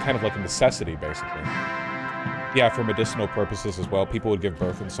kind of like a necessity, basically. Yeah, for medicinal purposes as well. People would give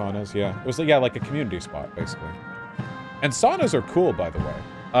birth in saunas, yeah. It was, yeah, like a community spot, basically. And saunas are cool, by the way.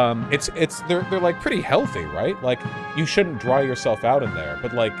 They're like pretty healthy, right? Like, you shouldn't dry yourself out in there,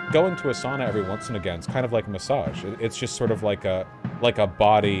 but like, going to a sauna every once and again is kind of like a massage. It's just sort of like a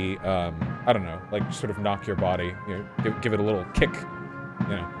body, I don't know, like sort of knock your body, you know, give it a little kick,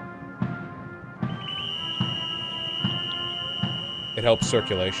 you know. It helps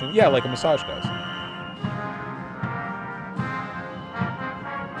circulation. Yeah, like a massage does.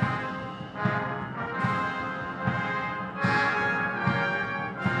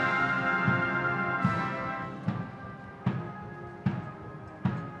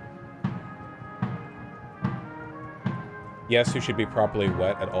 Yes, you should be properly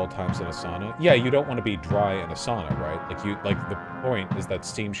wet at all times in a sauna. Yeah, you don't want to be dry in a sauna, right? Like the point is that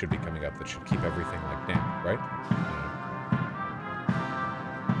steam should be coming up that should keep everything like damp, right?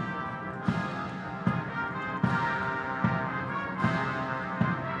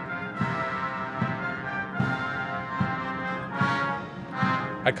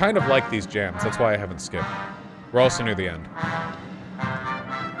 I kind of like these jams, that's why I haven't skipped. We're also near the end.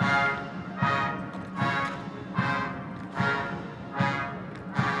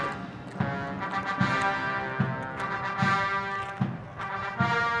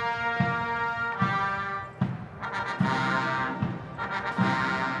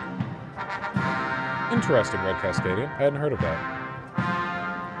 Interesting, Red Cascadian. I hadn't heard of that.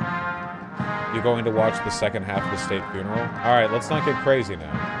 You're going to watch the second half of the state funeral? Alright, let's not get crazy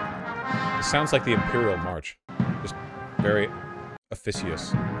now. It sounds like the Imperial March. Just very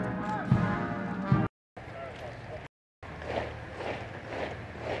officious.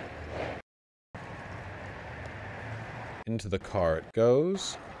 Into the car it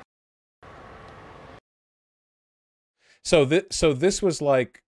goes. So this was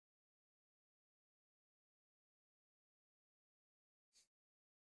like...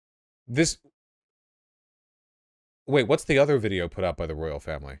 Wait, what's the other video put out by the royal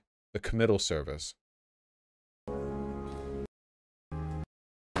family? The committal service.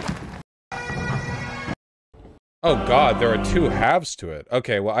 Oh god, there are two halves to it.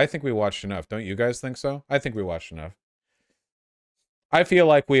 Okay, well, I think we watched enough. Don't you guys think so? I think we watched enough. I feel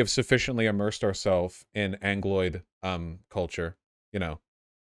like we have sufficiently immersed ourselves in Angloid culture, you know.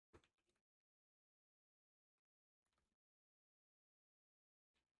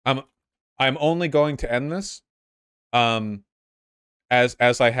 I'm only going to end this,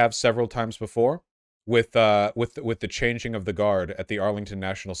 as I have several times before, with the changing of the guard at the Arlington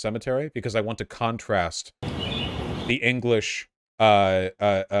National Cemetery, because I want to contrast the English,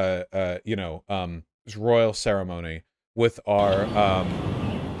 you know, royal ceremony with our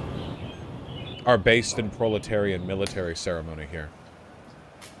based in proletarian military ceremony here.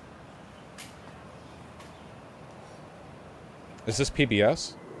 Is this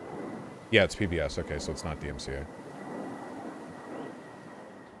PBS? Yeah, it's PBS. Okay, so it's not DMCA.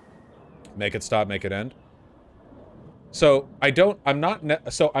 Make it stop, make it end. So I'm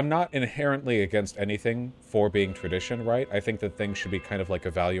not inherently against anything for being tradition, right? I think that things should be kind of like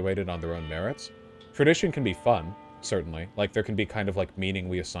evaluated on their own merits. Tradition can be fun. certainly. Like, there can be kind of, like, meaning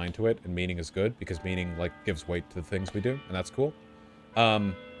we assign to it, and meaning is good, because meaning, like, gives weight to the things we do, and that's cool.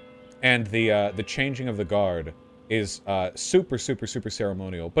 And the changing of the guard is super, super, super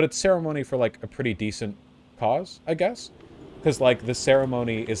ceremonial. But it's ceremony for, like, a pretty decent cause, I guess. Because, like, the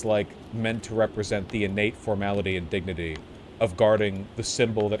ceremony is, like, meant to represent the innate formality and dignity of guarding the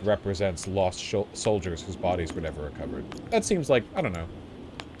symbol that represents lost soldiers whose bodies were never recovered. That seems like, I don't know.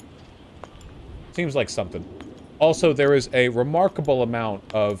 Seems like something. Also, there is a remarkable amount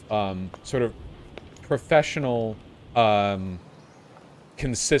of, sort of professional,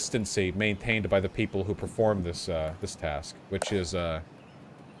 consistency maintained by the people who perform this, this task, which is,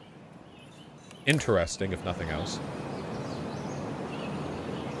 interesting, if nothing else.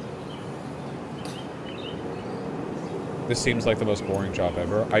 This seems like the most boring job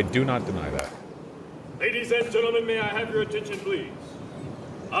ever. I do not deny that. Ladies and gentlemen, may I have your attention, please?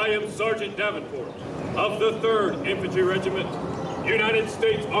 I am Sergeant Davenport of the 3rd Infantry Regiment, United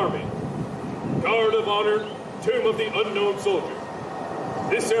States Army. Guard of Honor, Tomb of the Unknown Soldier.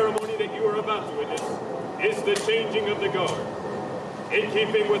 This ceremony that you are about to witness is the changing of the guard. In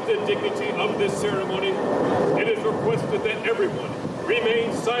keeping with the dignity of this ceremony, it is requested that everyone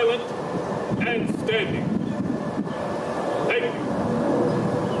remain silent and standing. Thank you.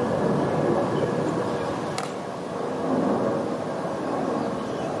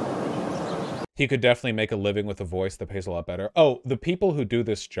 He could definitely make a living with a voice that pays a lot better. Oh, the people who do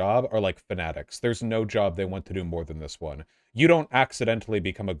this job are like fanatics. There's no job they want to do more than this one. You don't accidentally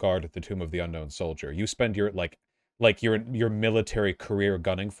become a guard at the Tomb of the Unknown Soldier. You spend your, like your military career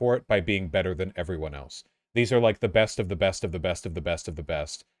gunning for it by being better than everyone else. These are like the best of the best of the best of the best of the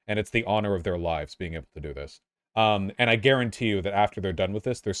best, and it's the honor of their lives being able to do this. And I guarantee you that after they're done with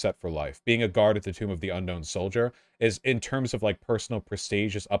this, they're set for life. Being a guard at the Tomb of the Unknown Soldier is, in terms of, like, personal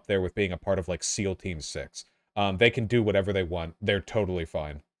prestige, is up there with being a part of, like, SEAL Team 6. They can do whatever they want. They're totally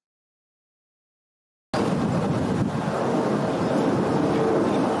fine.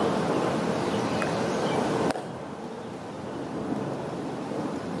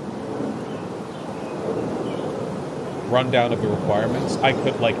 Rundown of the requirements. I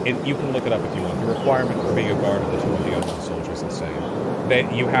could, like, you can look it up if you want. The requirement for being a guard at the Tomb of the Unknown Soldier is insane.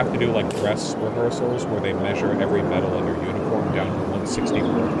 You have to do, like, dress rehearsals where they measure every metal in your uniform down to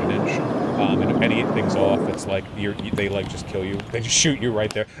 1/64 of an inch. And if anything's off, it's like, they, like, just kill you. They just shoot you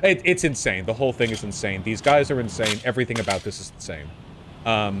right there. It's insane. The whole thing is insane. These guys are insane. Everything about this is insane.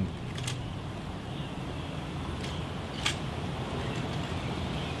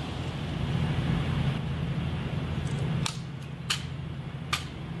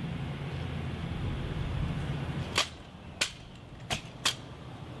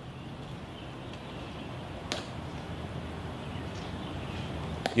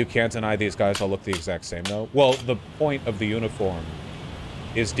 You can't deny these guys all look the exact same, though. Well, the point of the uniform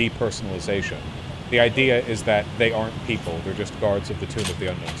is depersonalization. The idea is that they aren't people, they're just guards of the Tomb of the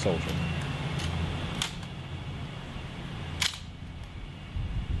Unknown Soldier.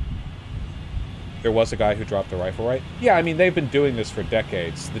 There was a guy who dropped the rifle, right? Yeah, I mean, they've been doing this for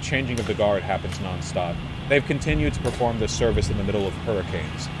decades. The changing of the guard happens non-stop. They've continued to perform this service in the middle of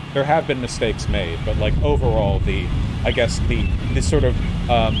hurricanes. There have been mistakes made, but, like, overall, the sort of,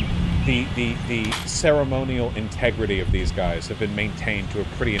 the ceremonial integrity of these guys have been maintained to a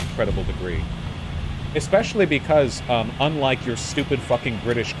pretty incredible degree. Especially because, unlike your stupid fucking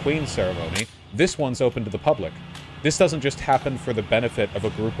British Queen ceremony, this one's open to the public. This doesn't just happen for the benefit of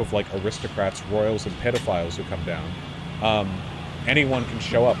a group of, like, aristocrats, royals, and pedophiles who come down. Anyone can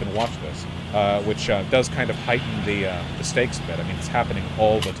show up and watch this, which does kind of heighten the stakes a bit. I mean, it's happening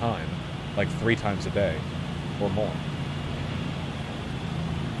all the time, like 3 times a day, or more.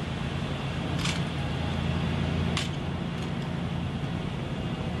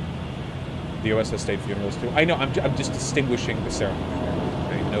 The USS State funerals, too. I know, I'm just distinguishing the ceremony here.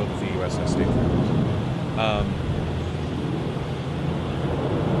 I know the USS State funerals.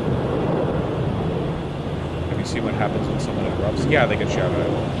 Have you seen what happens when someone erupts? Yeah, they get shouted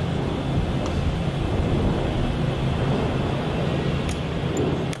at.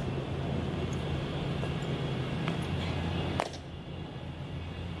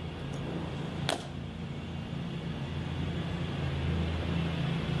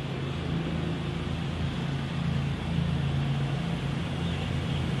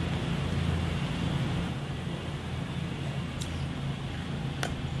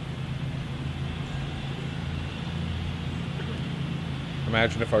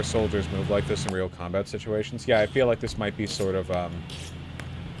 Imagine if our soldiers move like this in real combat situations. Yeah, I feel like this might be sort of,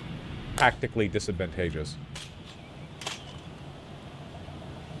 tactically disadvantageous.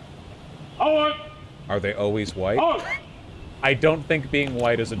 Alright! Are they always white? I don't think being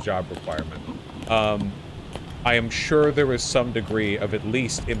white is a job requirement. I am sure there is some degree of at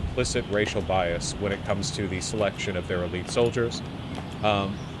least implicit racial bias when it comes to the selection of their elite soldiers.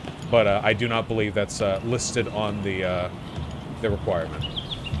 But I do not believe that's listed on the requirement.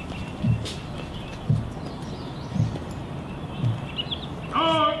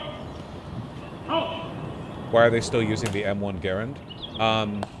 Why are they still using the M1 Garand?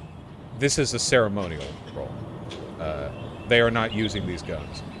 This is a ceremonial role. They are not using these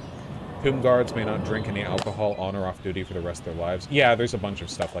guns. Tomb guards may not drink any alcohol on or off duty for the rest of their lives. Yeah, there's a bunch of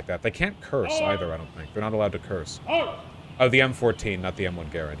stuff like that. They can't curse either, I don't think. They're not allowed to curse. Oh, the M14, not the M1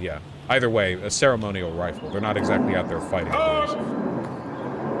 Garand, yeah. Either way, a ceremonial rifle. They're not exactly out there fighting.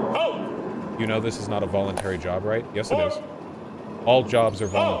 You know this is not a voluntary job, right? Yes, it is. All jobs are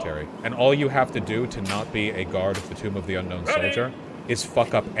voluntary. And all you have to do to not be a guard of the Tomb of the Unknown Soldier is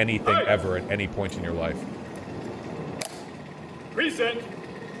fuck up anything ever at any point in your life. Present.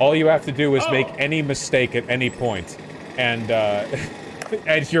 All you have to do is make any mistake at any point, and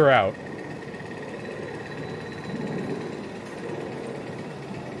and you're out.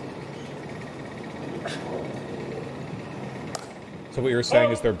 So what you're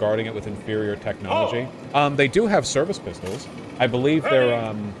saying is they're guarding it with inferior technology? They do have service pistols. I believe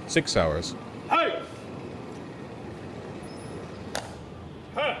they're 6 hours. Hey!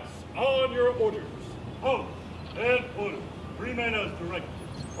 Pass on your orders. Halt and order. Remain as directed.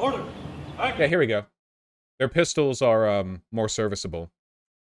 Order. Yeah, here we go. Their pistols are more serviceable.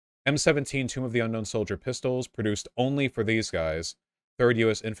 M17 Tomb of the Unknown Soldier pistols, produced only for these guys. 3rd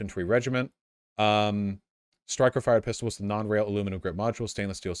U.S. Infantry Regiment. Striker-fired pistols with non-rail aluminum grip module,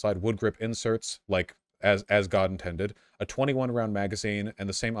 stainless steel slide, wood grip inserts, like as God intended. A 21-round magazine, and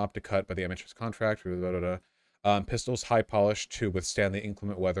the same optic cut by the MHS contract. Blah, blah, blah, blah. Pistols high polished to withstand the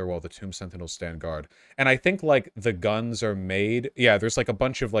inclement weather while the Tomb Sentinels stand guard. And I think, like, the guns are made... Yeah, there's, like, a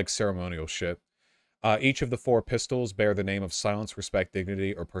bunch of, like, ceremonial shit. Each of the 4 pistols bear the name of silence, respect,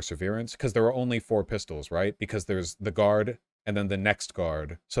 dignity, or perseverance. Because there are only 4 pistols, right? Because there's the guard, and then the next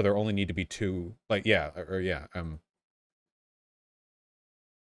guard. So there only need to be 2... Like, yeah, and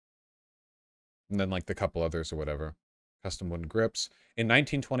then, like, the couple others or whatever. Custom wooden grips. In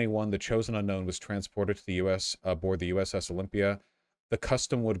 1921, the Chosen Unknown was transported to the U.S. Aboard the USS Olympia. The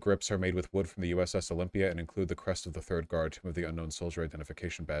custom wood grips are made with wood from the USS Olympia and include the crest of the 3rd Guard Tomb of the Unknown Soldier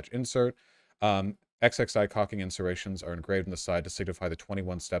identification badge insert. XXI caulking inserations are engraved on the side to signify the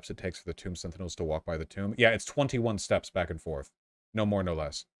 21 steps it takes for the Tomb Sentinels to walk by the tomb. Yeah, it's 21 steps back and forth. No more, no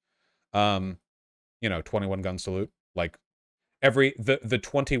less. You know, 21 gun salute. Like, the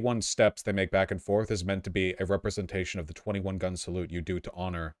 21 steps they make back and forth is meant to be a representation of the 21 gun salute you do to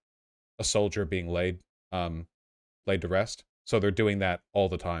honor a soldier being laid to rest. So they're doing that all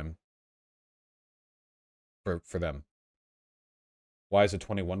the time for them. Why is it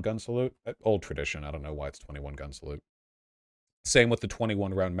 21 gun salute? Old tradition. I don't know why it's 21 gun salute. Same with the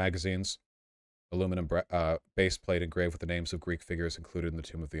 21 round magazines. Aluminum base plate engraved with the names of Greek figures included in the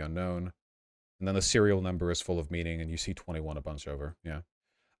Tomb of the Unknown. And then the serial number is full of meaning, and you see 21 a bunch over. Yeah.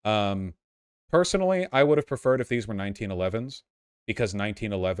 Personally, I would have preferred if these were 1911s, because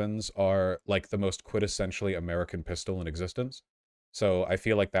 1911s are, like, the most quintessentially American pistol in existence. So I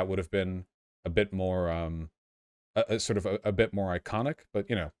feel like that would have been a bit more, sort of a bit more iconic, but,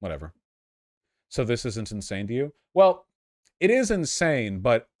 you know, whatever. So this isn't insane to you? Well, it is insane,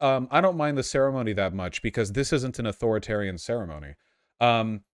 but I don't mind the ceremony that much, because this isn't an authoritarian ceremony.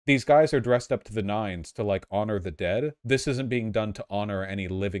 These guys are dressed up to the nines to, like, honor the dead. This isn't being done to honor any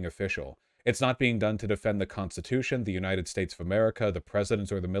living official. It's not being done to defend the Constitution, the United States of America, the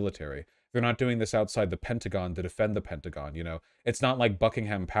presidents, or the military. They're not doing this outside the Pentagon to defend the Pentagon, you know? It's not like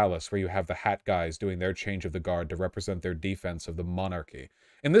Buckingham Palace, where you have the hat guys doing their change of the guard to represent their defense of the monarchy.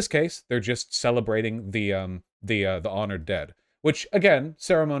 In this case, they're just celebrating the honored dead. Which, again,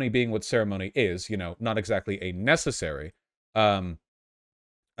 ceremony being what ceremony is, you know, not exactly a necessary...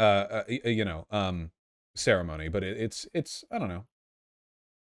 ceremony, but it's I don't know.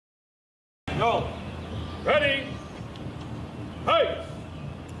 Go. Ready. Hey.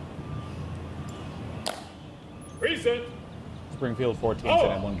 Present. Springfield 14s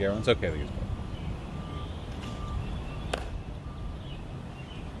and M1 Garand's. Okay, they use both.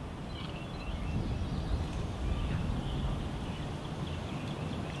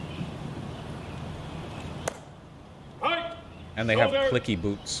 And they have clicky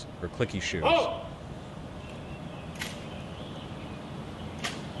boots, or clicky shoes. Oh.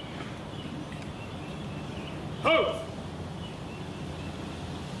 Post.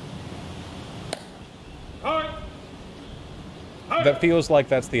 Hi. that feels like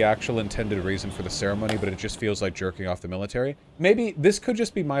that's the actual intended reason for the ceremony, but it just feels like jerking off the military. Maybe this could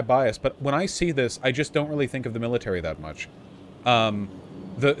just be my bias, but when I see this, I just don't really think of the military that much.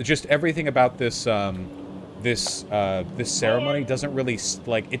 Just everything about this this ceremony doesn't really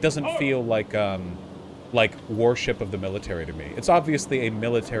it doesn't feel like worship of the military to me. It's obviously a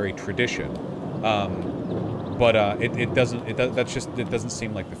military tradition, but it doesn't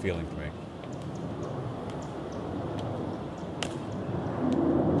seem like the feeling to me.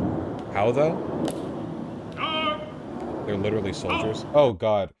 How though? They're literally soldiers. Oh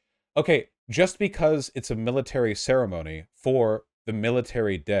god. Okay, just because it's a military ceremony for the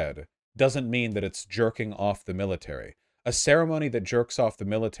military dead doesn't mean that it's jerking off the military. A ceremony that jerks off the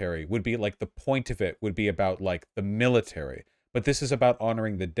military would be like, the point of it would be about like the military, but this is about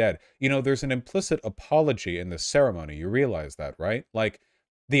honoring the dead. You know, there's an implicit apology in this ceremony. You realize that, right? Like,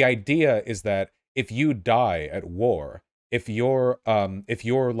 the idea is that if you die at war, if you're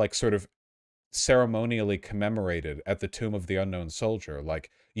like sort of ceremonially commemorated at the tomb of the unknown soldier, like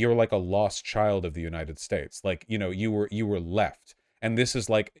you're like a lost child of the United States. Like, you know, you were left, and this is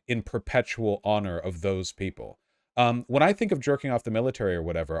like in perpetual honor of those people. When I think of jerking off the military or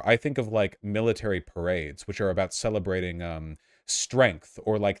whatever, I think of like military parades, which are about celebrating strength,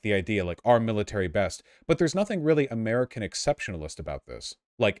 or like the idea like our military best. But there's nothing really American exceptionalist about this,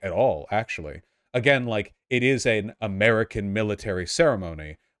 like at all, actually. Again, like, it is an American military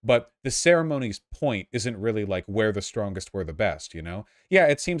ceremony, but the ceremony's point isn't really like we're the strongest, we're the best, you know? Yeah,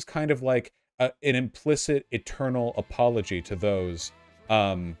 it seems kind of like an implicit eternal apology to those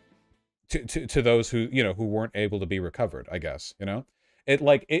to those who, you know, who weren't able to be recovered, I guess, you know?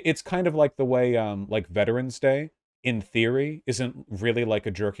 It's kind of like the way like Veterans Day in theory isn't really like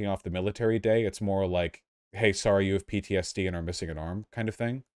a jerking off the military day. It's more like, hey, sorry you have PTSD and are missing an arm kind of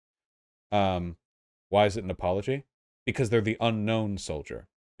thing. Why is it an apology? Because they're the unknown soldier.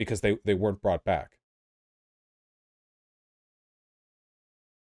 Because they weren't brought back.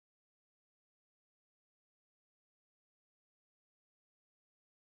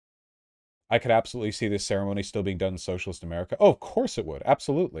 I could absolutely see this ceremony still being done in socialist America. Oh, of course it would.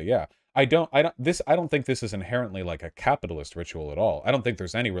 Absolutely, yeah. I don't think this is inherently like a capitalist ritual at all. I don't think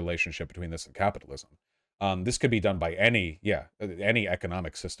there's any relationship between this and capitalism. This could be done by any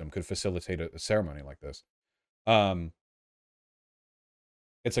economic system could facilitate a ceremony like this.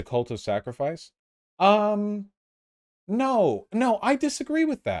 It's a cult of sacrifice? No, I disagree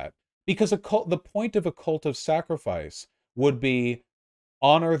with that. Because the point of a cult of sacrifice would be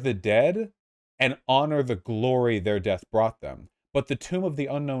honor the dead and honor the glory their death brought them. But the Tomb of the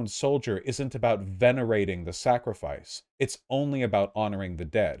Unknown Soldier isn't about venerating the sacrifice. It's only about honoring the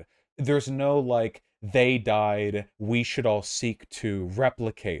dead. There's no, like, they died, we should all seek to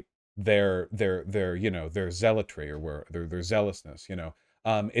replicate their you know, their zealotry, or their zealousness, you know.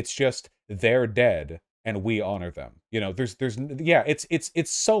 It's just, they're dead and we honor them. You know, yeah,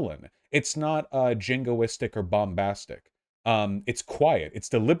 it's sullen. It's not jingoistic or bombastic. It's quiet. It's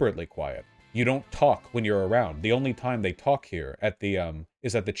deliberately quiet. You don't talk when you're around. The only time they talk here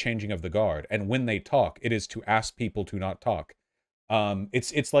is at the changing of the guard, and when they talk, it is to ask people to not talk.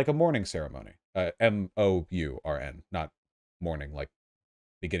 It's like a mourning ceremony. MOURN, not morning like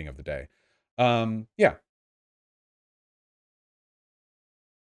beginning of the day. Yeah.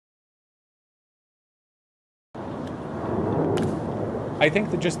 I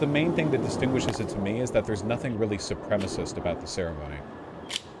think that just the main thing that distinguishes it to me is that there's nothing really supremacist about the ceremony.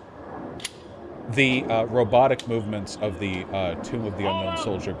 The robotic movements of the Tomb of the Unknown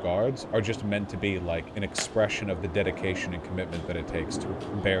Soldier guards are just meant to be like an expression of the dedication and commitment that it takes to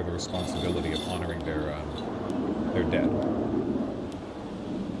bear the responsibility of honoring their dead.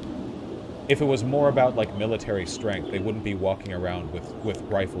 If it was more about like military strength, they wouldn't be walking around with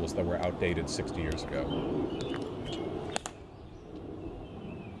rifles that were outdated 60 years ago.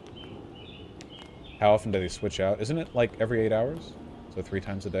 How often do they switch out? Isn't it like every 8 hours? So 3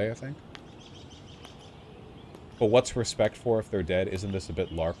 times a day, I think? But what's respect for if they're dead? Isn't this a bit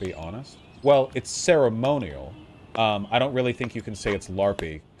LARPy, honest? Well, it's ceremonial. I don't really think you can say it's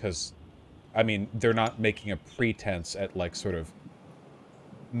LARPy, because, I mean, they're not making a pretense at, like, sort of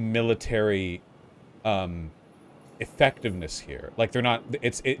military effectiveness here. Like, they're not,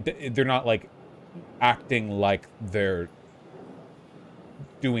 they're not, like, acting like they're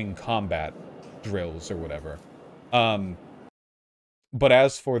doing combat drills or whatever. But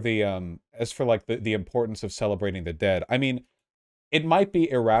as for like the importance of celebrating the dead, I mean, it might be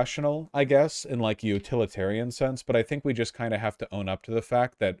irrational, I guess, in like a utilitarian sense, but I think we just kind of have to own up to the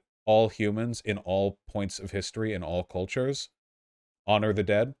fact that all humans in all points of history in all cultures honor the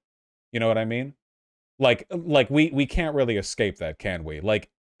dead. You know what I mean? Like we can't really escape that, can we? Like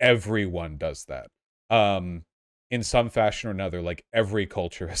everyone does that. In some fashion or another, like every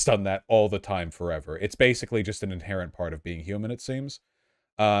culture has done that all the time forever. It's basically just an inherent part of being human, it seems.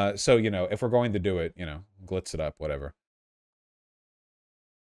 So, you know, if we're going to do it, you know, glitz it up, whatever.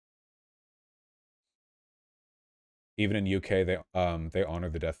 Even in UK, they honor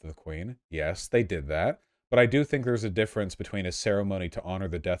the death of the Queen. Yes, they did that. But I do think there's a difference between a ceremony to honor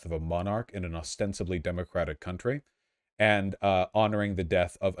the death of a monarch in an ostensibly democratic country and honoring the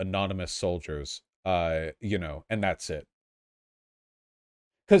death of anonymous soldiers, you know, and that's it.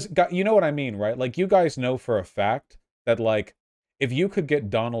 Because, you know what I mean, right? Like, you guys know for a fact that, like, if you could get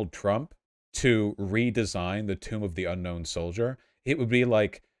Donald Trump to redesign the Tomb of the Unknown Soldier, it would be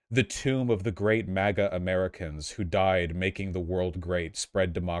like the tomb of the great MAGA Americans who died making the world great,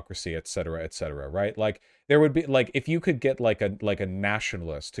 spread democracy, etc., right? Like, there would be, like, if you could get, like a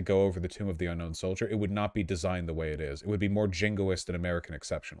nationalist to go over the Tomb of the Unknown Soldier, it would not be designed the way it is. It would be more jingoist and American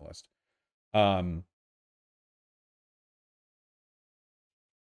exceptionalist.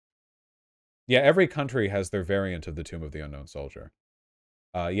 Yeah, every country has their variant of the Tomb of the Unknown Soldier.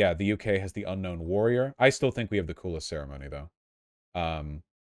 Yeah, the UK has the Unknown Warrior. I still think we have the coolest ceremony, though.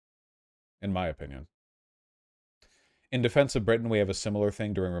 In my opinion. In defense of Britain, we have a similar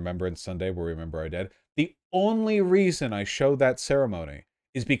thing during Remembrance Sunday where we remember our dead. The only reason I showed that ceremony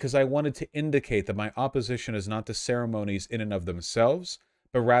is because I wanted to indicate that my opposition is not to ceremonies in and of themselves,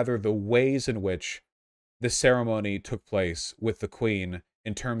 but rather the ways in which the ceremony took place with the Queen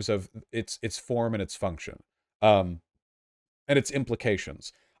in terms of its form and its function, and its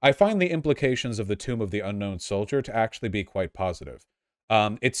implications. I find the implications of the Tomb of the Unknown Soldier to actually be quite positive.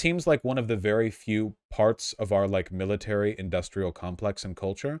 It seems like one of the very few parts of our, like, military industrial complex and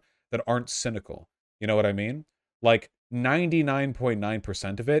culture that aren't cynical. You know what I mean? Like,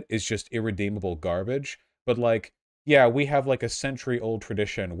 99.9% of it is just irredeemable garbage, but, like, yeah, we have, like, a century-old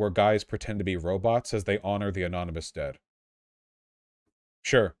tradition where guys pretend to be robots as they honor the anonymous dead.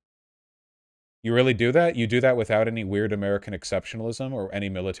 Sure. You really do that? You do that without any weird American exceptionalism or any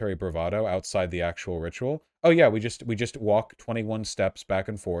military bravado outside the actual ritual? Oh yeah, we just walk 21 steps back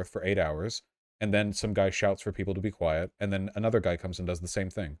and forth for 8 hours, and then some guy shouts for people to be quiet, and then another guy comes and does the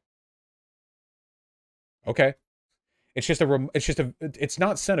same thing. Okay. It's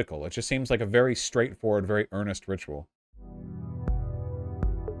not cynical. It just seems like a very straightforward, very earnest ritual.